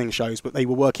British wrestling shows, but they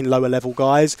were working lower level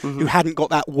guys who hadn't got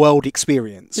that world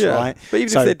experience, right? But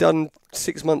even if they'd done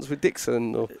 6 months with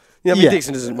Dixon, or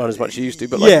Dixon doesn't run as much as he used to,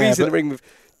 but he's in the ring with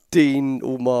Dean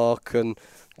or Mark, and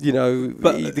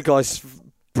the guys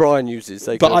Brian uses,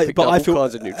 they could have picked up all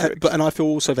kinds of new tricks. And I feel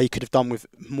also they could have done with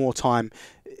more time,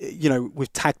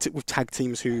 with tag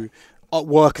teams who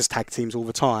work as tag teams all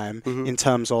the time, in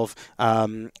terms of,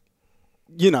 I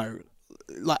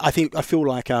feel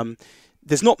like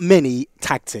there's not many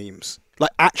tag teams,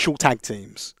 like actual tag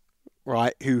teams,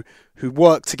 right? Who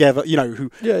work together,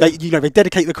 they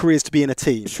dedicate their careers to being a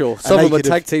team. Sure, some of them are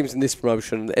tag teams in this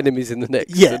promotion, enemies in the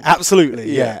next. Yeah,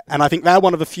 absolutely. Yeah, and I think they're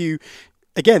one of the few.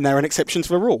 Again, they're an exception to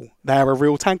the rule. They're a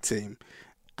real tag team,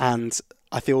 and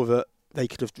I feel that they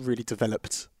could have really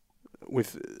developed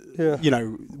with,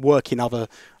 working other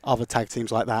tag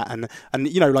teams like that. And I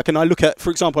look at, for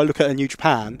example, a New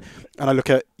Japan, and I look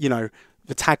at, the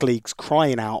tag leagues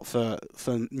crying out for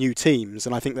new teams,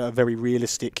 and I think that a very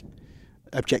realistic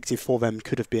objective for them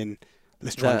could have been,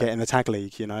 let's try and get in the tag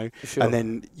league, Sure. and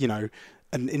then,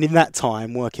 and in that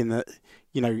time working that,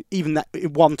 even that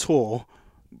one tour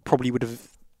probably would have,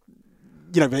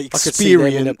 the experience. I could see them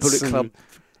in a Bullet Club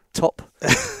top.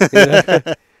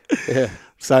 Yeah.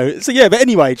 So but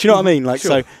anyway, do you know what I mean? Like,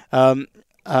 sure. So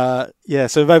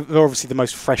they're obviously the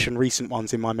most fresh and recent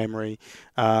ones in my memory.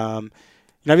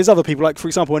 There's other people, like, for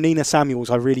example, Anina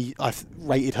Samuels. I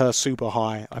rated her super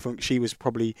high. I think she was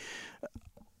probably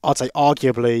I'd say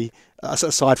arguably,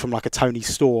 aside from like a Toni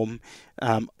Storm,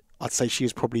 I'd say she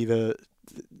was probably the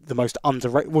most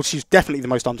underrated. Well, she's definitely the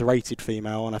most underrated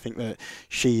female, and I think that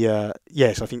she,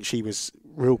 yes, I think she was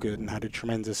real good and had a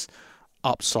tremendous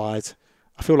upside.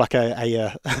 I feel like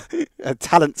a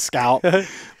talent scout,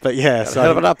 but yeah, so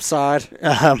hell of an upside.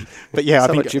 But yeah, I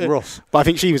think like Jim Ross. But I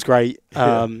think she was great.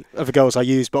 Of the girls I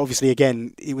used, but obviously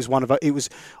again, it was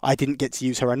I didn't get to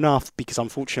use her enough because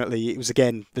unfortunately it was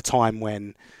again the time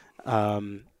when,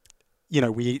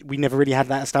 we never really had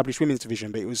that established women's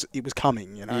division, but it was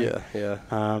coming. Yeah.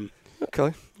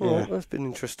 Okay. Well, that's been an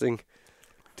interesting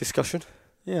discussion.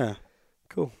 Yeah.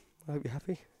 Cool. I hope you're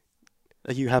happy.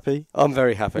 Are you happy? I'm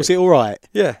very happy. Was it all right?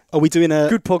 Yeah. Are we doing a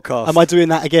good podcast? Am I doing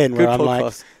that again? Good where I'm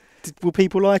podcast. like, will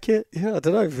people like it? Yeah, I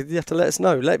don't know. You have to let us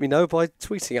know. Let me know by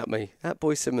tweeting at me at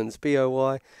Boy Simmons,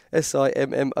 BoySimmonz.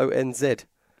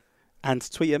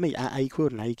 And tweet at me at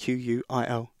Aquildan,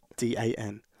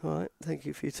 Aquildan. All right. Thank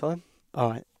you for your time.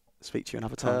 All right. Speak to you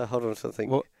another time. Hold on to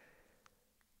think. What?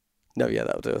 No, yeah,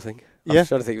 that'll do. I think. Yeah. I'm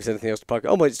trying to think if there's anything else to plug.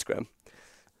 On my Instagram.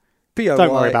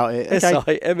 Don't worry about it.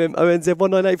 Okay.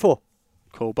 SIMMONZ1984.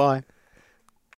 Cool. Bye.